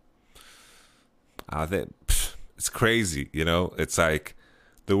 It's crazy, you know? It's like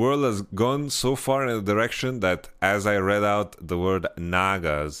the world has gone so far in a direction that as I read out the word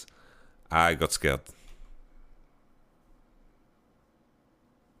Nagas, I got scared.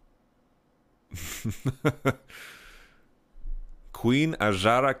 Queen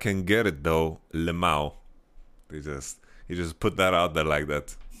Ajara can get it though, Lemao. He just put that out there like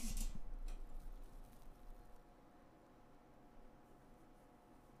that.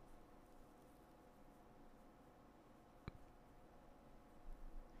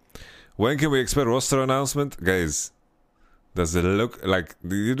 When can we expect roster announcement? Guys, does it look like...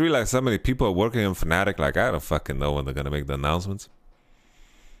 Do you realize how many people are working on Fnatic? Like, I don't fucking know when they're gonna make the announcements.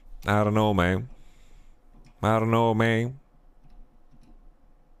 I don't know, man. I don't know, man.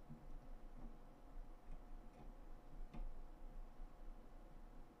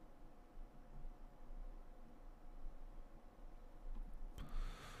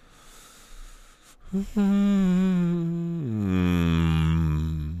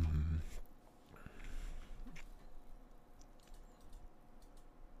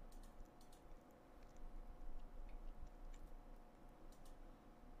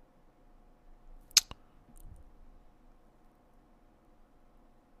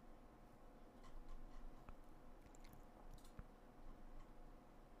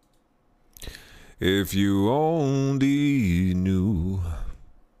 If you only knew,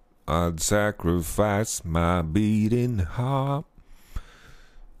 I'd sacrifice my beating heart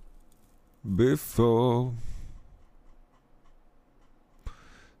before.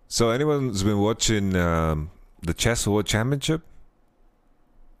 So anyone's been watching the Chess World Championship?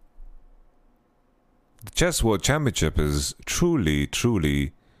 The Chess World Championship is truly,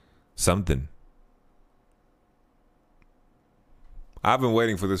 truly something. I've been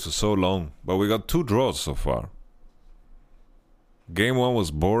waiting for this for so long, but we got 2 draws so far. Game 1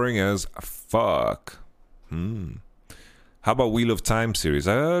 was boring as fuck. How about Wheel of Time series?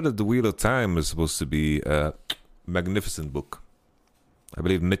 I heard that the Wheel of Time is supposed to be a magnificent book. I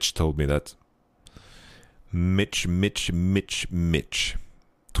believe Mitch told me that. Mitch.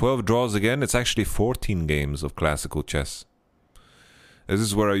 12 draws again. It's actually 14 games of classical chess. Is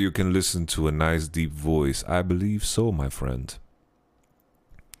this where you can listen to a nice deep voice? I believe so, my friend.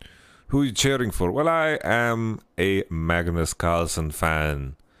 Who are you cheering for? Well, I am a Magnus Carlsen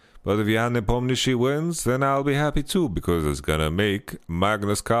fan. But if Jan Nepomniachtchi wins, then I'll be happy too, because it's gonna make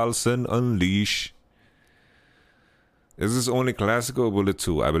Magnus Carlsen unleash. Is this only classical or will it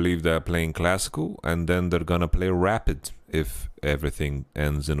too? I believe they're playing classical, and then they're gonna play rapid if everything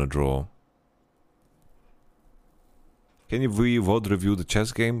ends in a draw. Can you VOD review the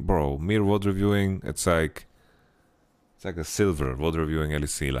chess game? Bro, mere VOD reviewing, it's like a silver VOD reviewing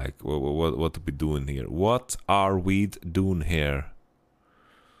LEC. Like, what are we doing here? What are we doing here?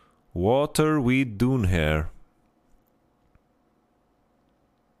 What are we doing here?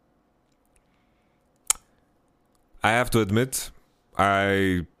 I have to admit,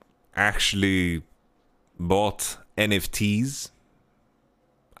 I actually bought NFTs.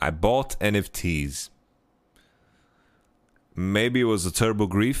 Maybe it was a turbo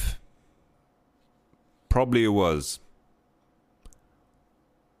grief. Probably it was.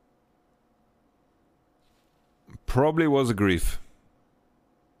 Probably was a grief.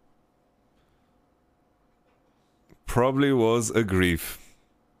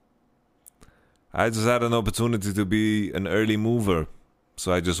 I just had an opportunity to be an early mover,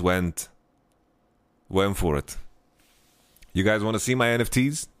 so I just went for it. You guys want to see my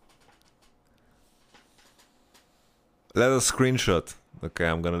NFTs? Let us screenshot. Okay,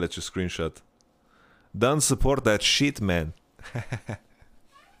 I'm gonna let you screenshot. Don't support that shit, man.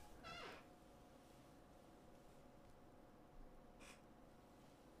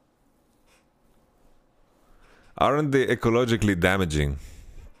 Aren't they ecologically damaging?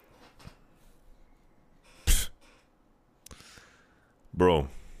 Pfft. Bro.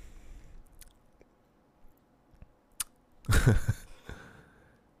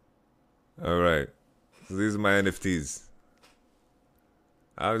 Alright. So these are my NFTs.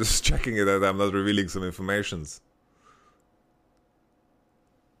 I'm just checking it that I'm not revealing some informations.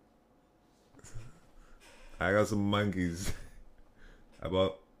 I got some monkeys.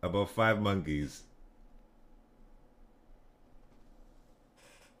 about 5 monkeys.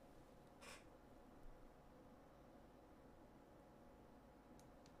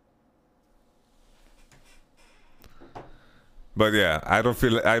 But yeah, I don't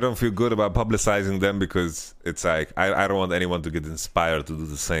feel good about publicizing them because it's like I don't want anyone to get inspired to do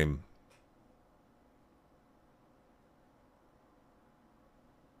the same.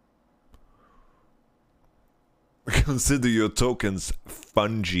 Consider your tokens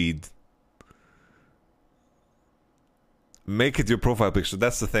fungied. Make it your profile picture.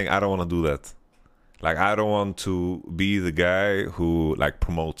 That's the thing. I don't want to do that. Like, I don't want to be the guy who like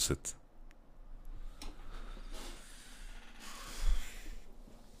promotes it.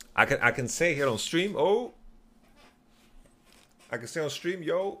 I can say here on stream, I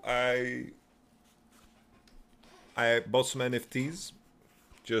bought some NFTs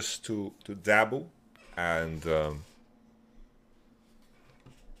just to dabble, and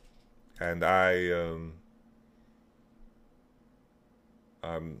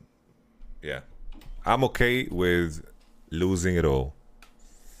yeah, I'm okay with losing it all.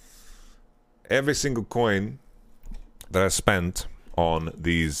 Every single coin that I spent on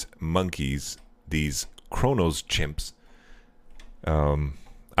these monkeys, these Chronos chimps.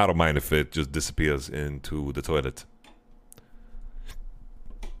 I don't mind if it just disappears into the toilet.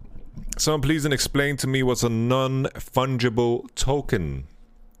 Someone please explain to me what's a non-fungible token.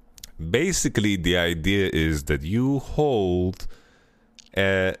 Basically, the idea is that you hold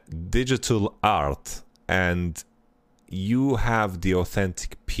a digital art and you have the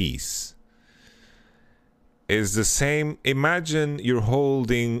authentic piece. It's the same. Imagine you're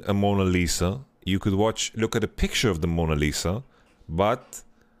holding a Mona Lisa. You could look at a picture of the Mona Lisa, but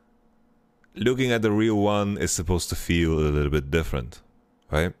looking at the real one is supposed to feel a little bit different,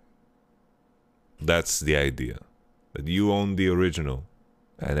 right? That's the idea. That you own the original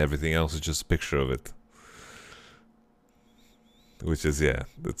and everything else is just a picture of it. Which is, yeah,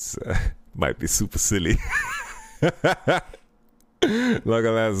 that's might be super silly. Not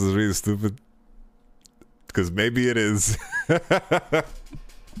gonna lie, this is really stupid. Because maybe it is.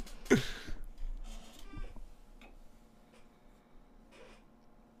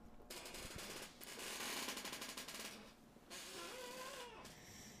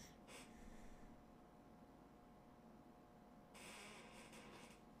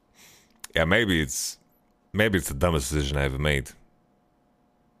 Yeah, maybe it's the dumbest decision I ever made.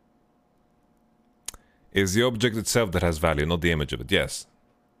 Is the object itself that has value, not the image of it? Yes.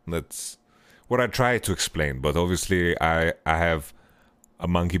 That's what I try to explain, but obviously I have a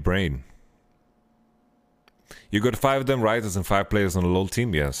monkey brain. You got 5 of them, right? As in 5 players on a LoL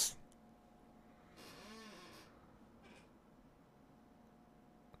team? Yes.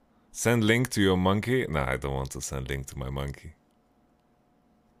 Send link to your monkey? No, I don't want to send link to my monkey.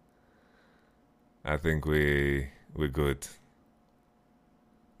 I think we're good.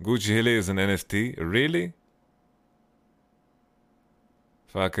 Gucci Hilly is an NFT? Really?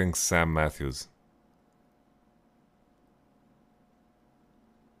 Fucking Sam Matthews.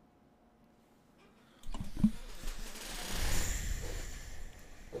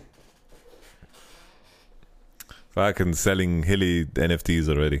 Fucking selling Hilly NFTs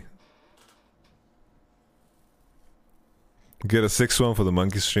already. Get a 6-1 for the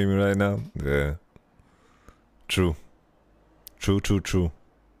monkey streaming right now? Yeah. True. True.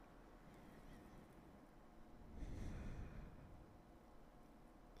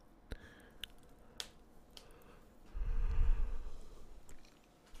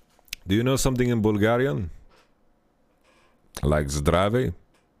 Do you know something in Bulgarian? Like zdrave?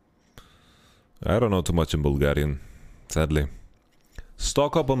 I don't know too much in Bulgarian, sadly.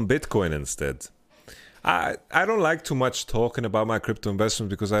 Stock up on Bitcoin instead. I don't like too much talking about my crypto investments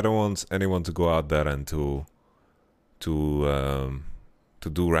because I don't want anyone to go out there and to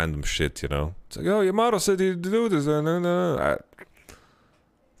do random shit, you know. It's like, oh, Yamato said you do this. No.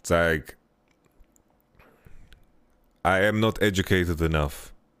 It's like I am not educated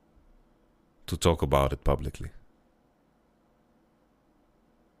enough to talk about it publicly.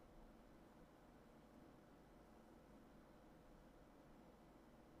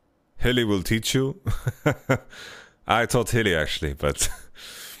 Hilly will teach you. I taught Hilly actually, but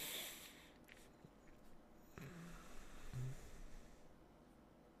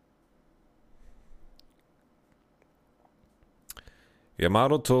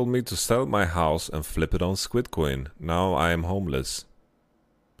Yamato told me to sell my house and flip it on Squidcoin. Now I am homeless.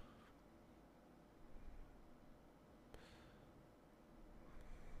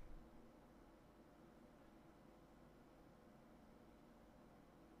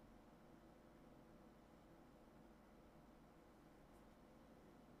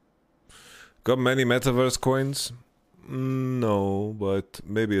 Got many metaverse coins? No, but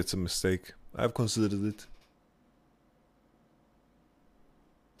maybe it's a mistake. I've considered it.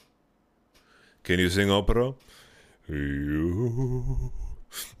 Can you sing opera?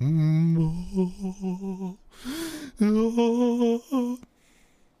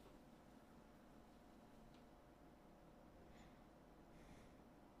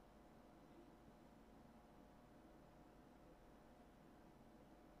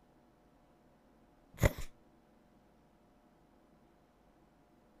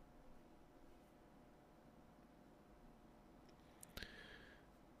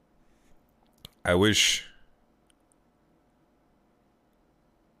 I wish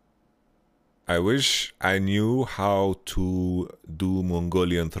I knew how to do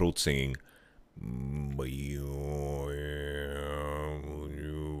Mongolian throat singing.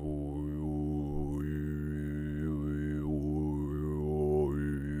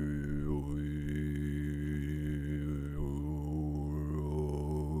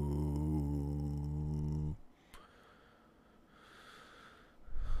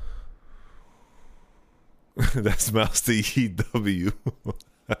 That's Master EW.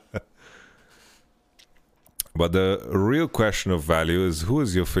 But the real question of value is, who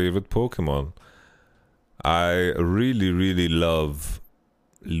is your favorite Pokemon? I really, really love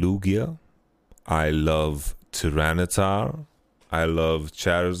Lugia. I love Tyranitar. I love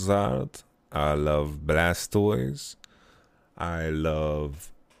Charizard. I love Blastoise. I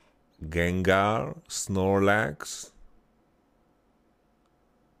love Gengar, Snorlax,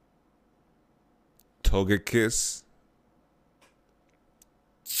 Togekiss,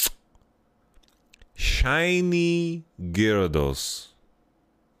 Shiny Gyarados.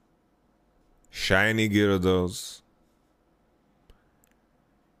 Shiny Gyarados.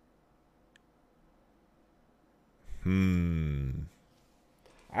 I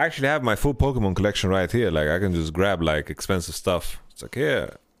actually have my full Pokemon collection right here. Like, I can just grab like expensive stuff. It's like,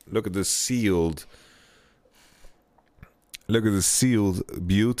 here, look at this sealed. Look at the sealed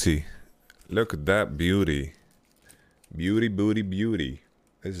beauty. Look at that beauty. Beauty, booty, beauty.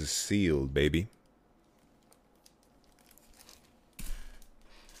 This is sealed, baby.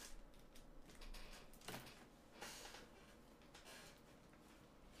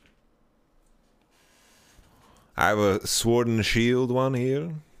 I have a Sword and Shield one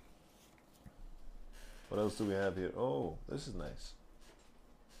here. What else do we have here? Oh, this is nice.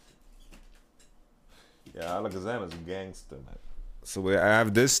 Yeah, Alakazam is a gangster, man. So I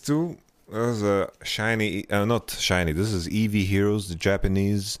have this too. There's a shiny, not shiny. This is EV Heroes, the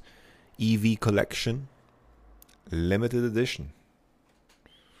Japanese EV collection, limited edition.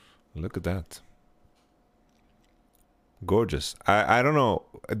 Look at that. Gorgeous. I don't know.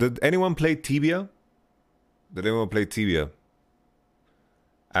 Did anyone play Tibia? Did anyone play Tibia?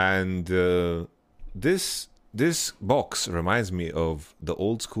 And this box reminds me of the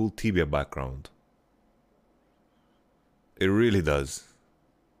old school Tibia background. It really does.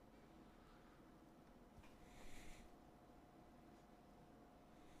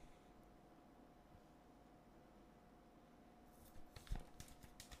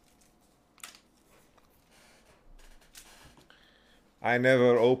 I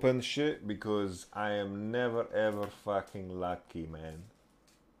never open shit because I am never ever fucking lucky, man.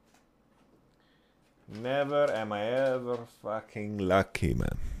 Never am I ever fucking lucky,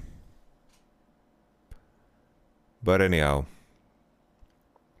 man. But anyhow,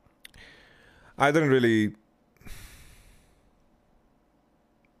 I didn't really...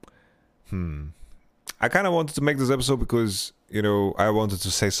 I kind of wanted to make this episode because, you know, I wanted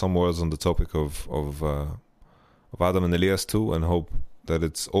to say some words on the topic of Adam and Elias too, and hope that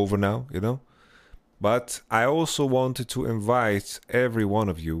it's over now, you know. But I also wanted to invite every one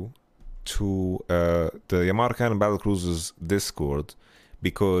of you to the Yamato Cannon Battlecruisers Discord,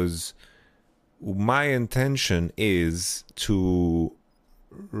 because my intention is to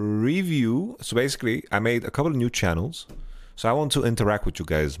review. So basically, I made a couple of new channels, so I want to interact with you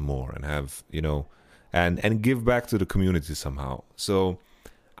guys more and have, you know, and give back to the community somehow. So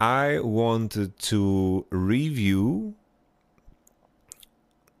I wanted to review.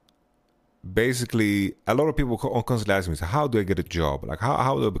 Basically, a lot of people constantly ask me, so how do I get a job? Like,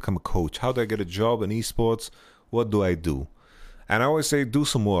 how do I become a coach? How do I get a job in esports? What do I do? And I always say, do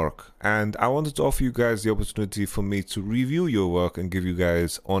some work. And I wanted to offer you guys the opportunity for me to review your work and give you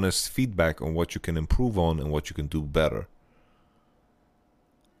guys honest feedback on what you can improve on and what you can do better.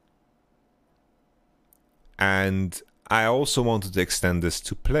 And I also wanted to extend this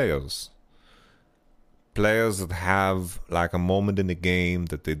to players. Players that have like a moment in the game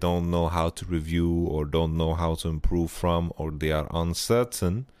that they don't know how to review or don't know how to improve from, or they are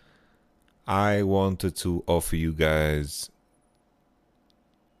uncertain. I wanted to offer you guys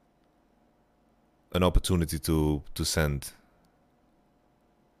an opportunity to send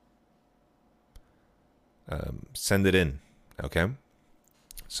it in, okay?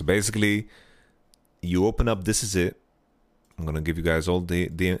 So basically, you open up, this is it. I'm gonna give you guys all the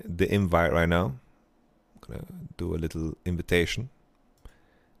invite right now. I'm gonna do a little invitation.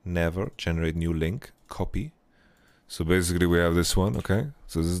 Never generate new link, copy. So basically we have this one, okay?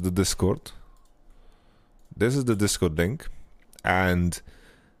 So this is the Discord. This is the Discord link, and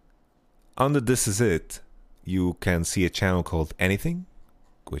under this is it, you can see a channel called Anything,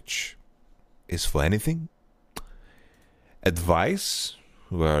 which is for anything. Advice,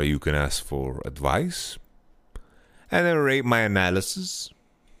 where you can ask for advice. And then rate my analysis.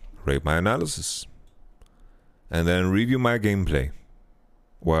 And then review my gameplay,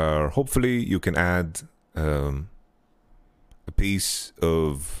 where hopefully you can add a piece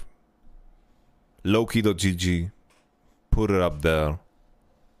of Loki.gg, put it up there,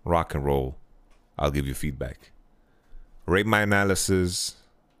 rock and roll. I'll give you feedback. Rate my analysis,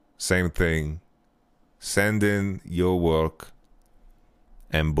 same thing. Send in your work,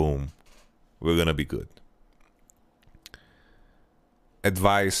 and boom, we're gonna be good.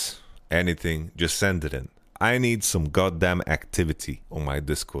 advice, anything, just send it in. I need some goddamn activity on my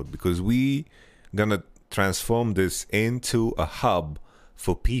Discord because we gonna transform this into a hub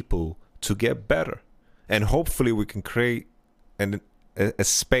for people to get better. And hopefully we can create a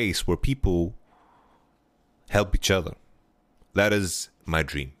space where people help each other. That is my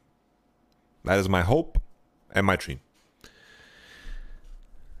dream. That is my hope and my dream.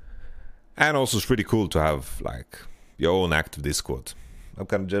 And also it's pretty cool to have like your own active Discord. I'm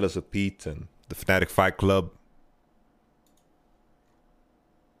kind of jealous of Pete and the Fnatic Fight Club.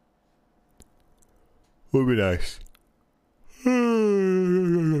 Would be nice.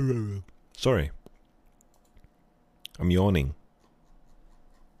 Sorry. I'm yawning.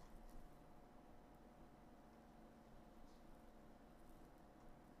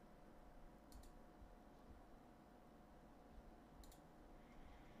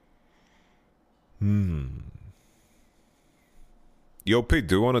 Yo, Pete,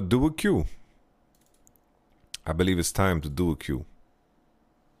 do you want to do a queue? I believe it's time to do a queue.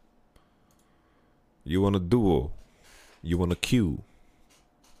 You want a duo? You want a queue?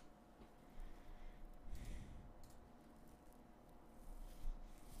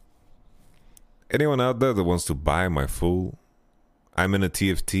 Anyone out there that wants to buy my full I'm in a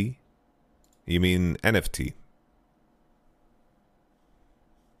TFT? You mean NFT?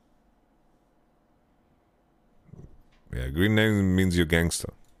 Yeah, green name means you're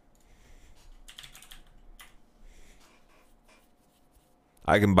gangster.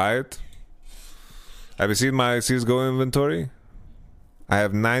 I can buy it. Have you seen my CSGO inventory? I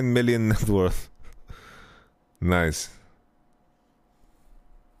have 9 million net worth. Nice.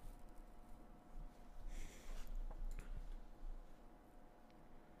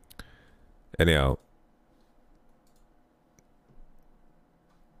 Anyhow.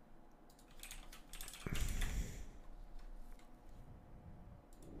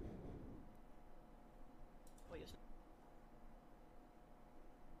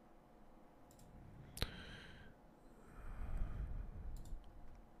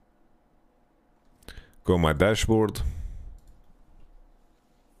 Go on my dashboard.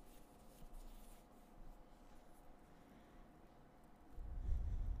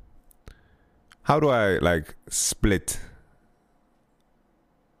 How do I like split?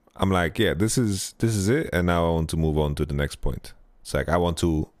 I'm like, yeah, this is it, and now I want to move on to the next point. It's like I want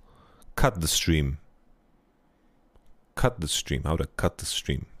to cut the stream. Cut the stream. How to cut the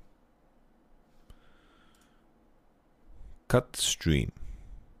stream? Cut the stream.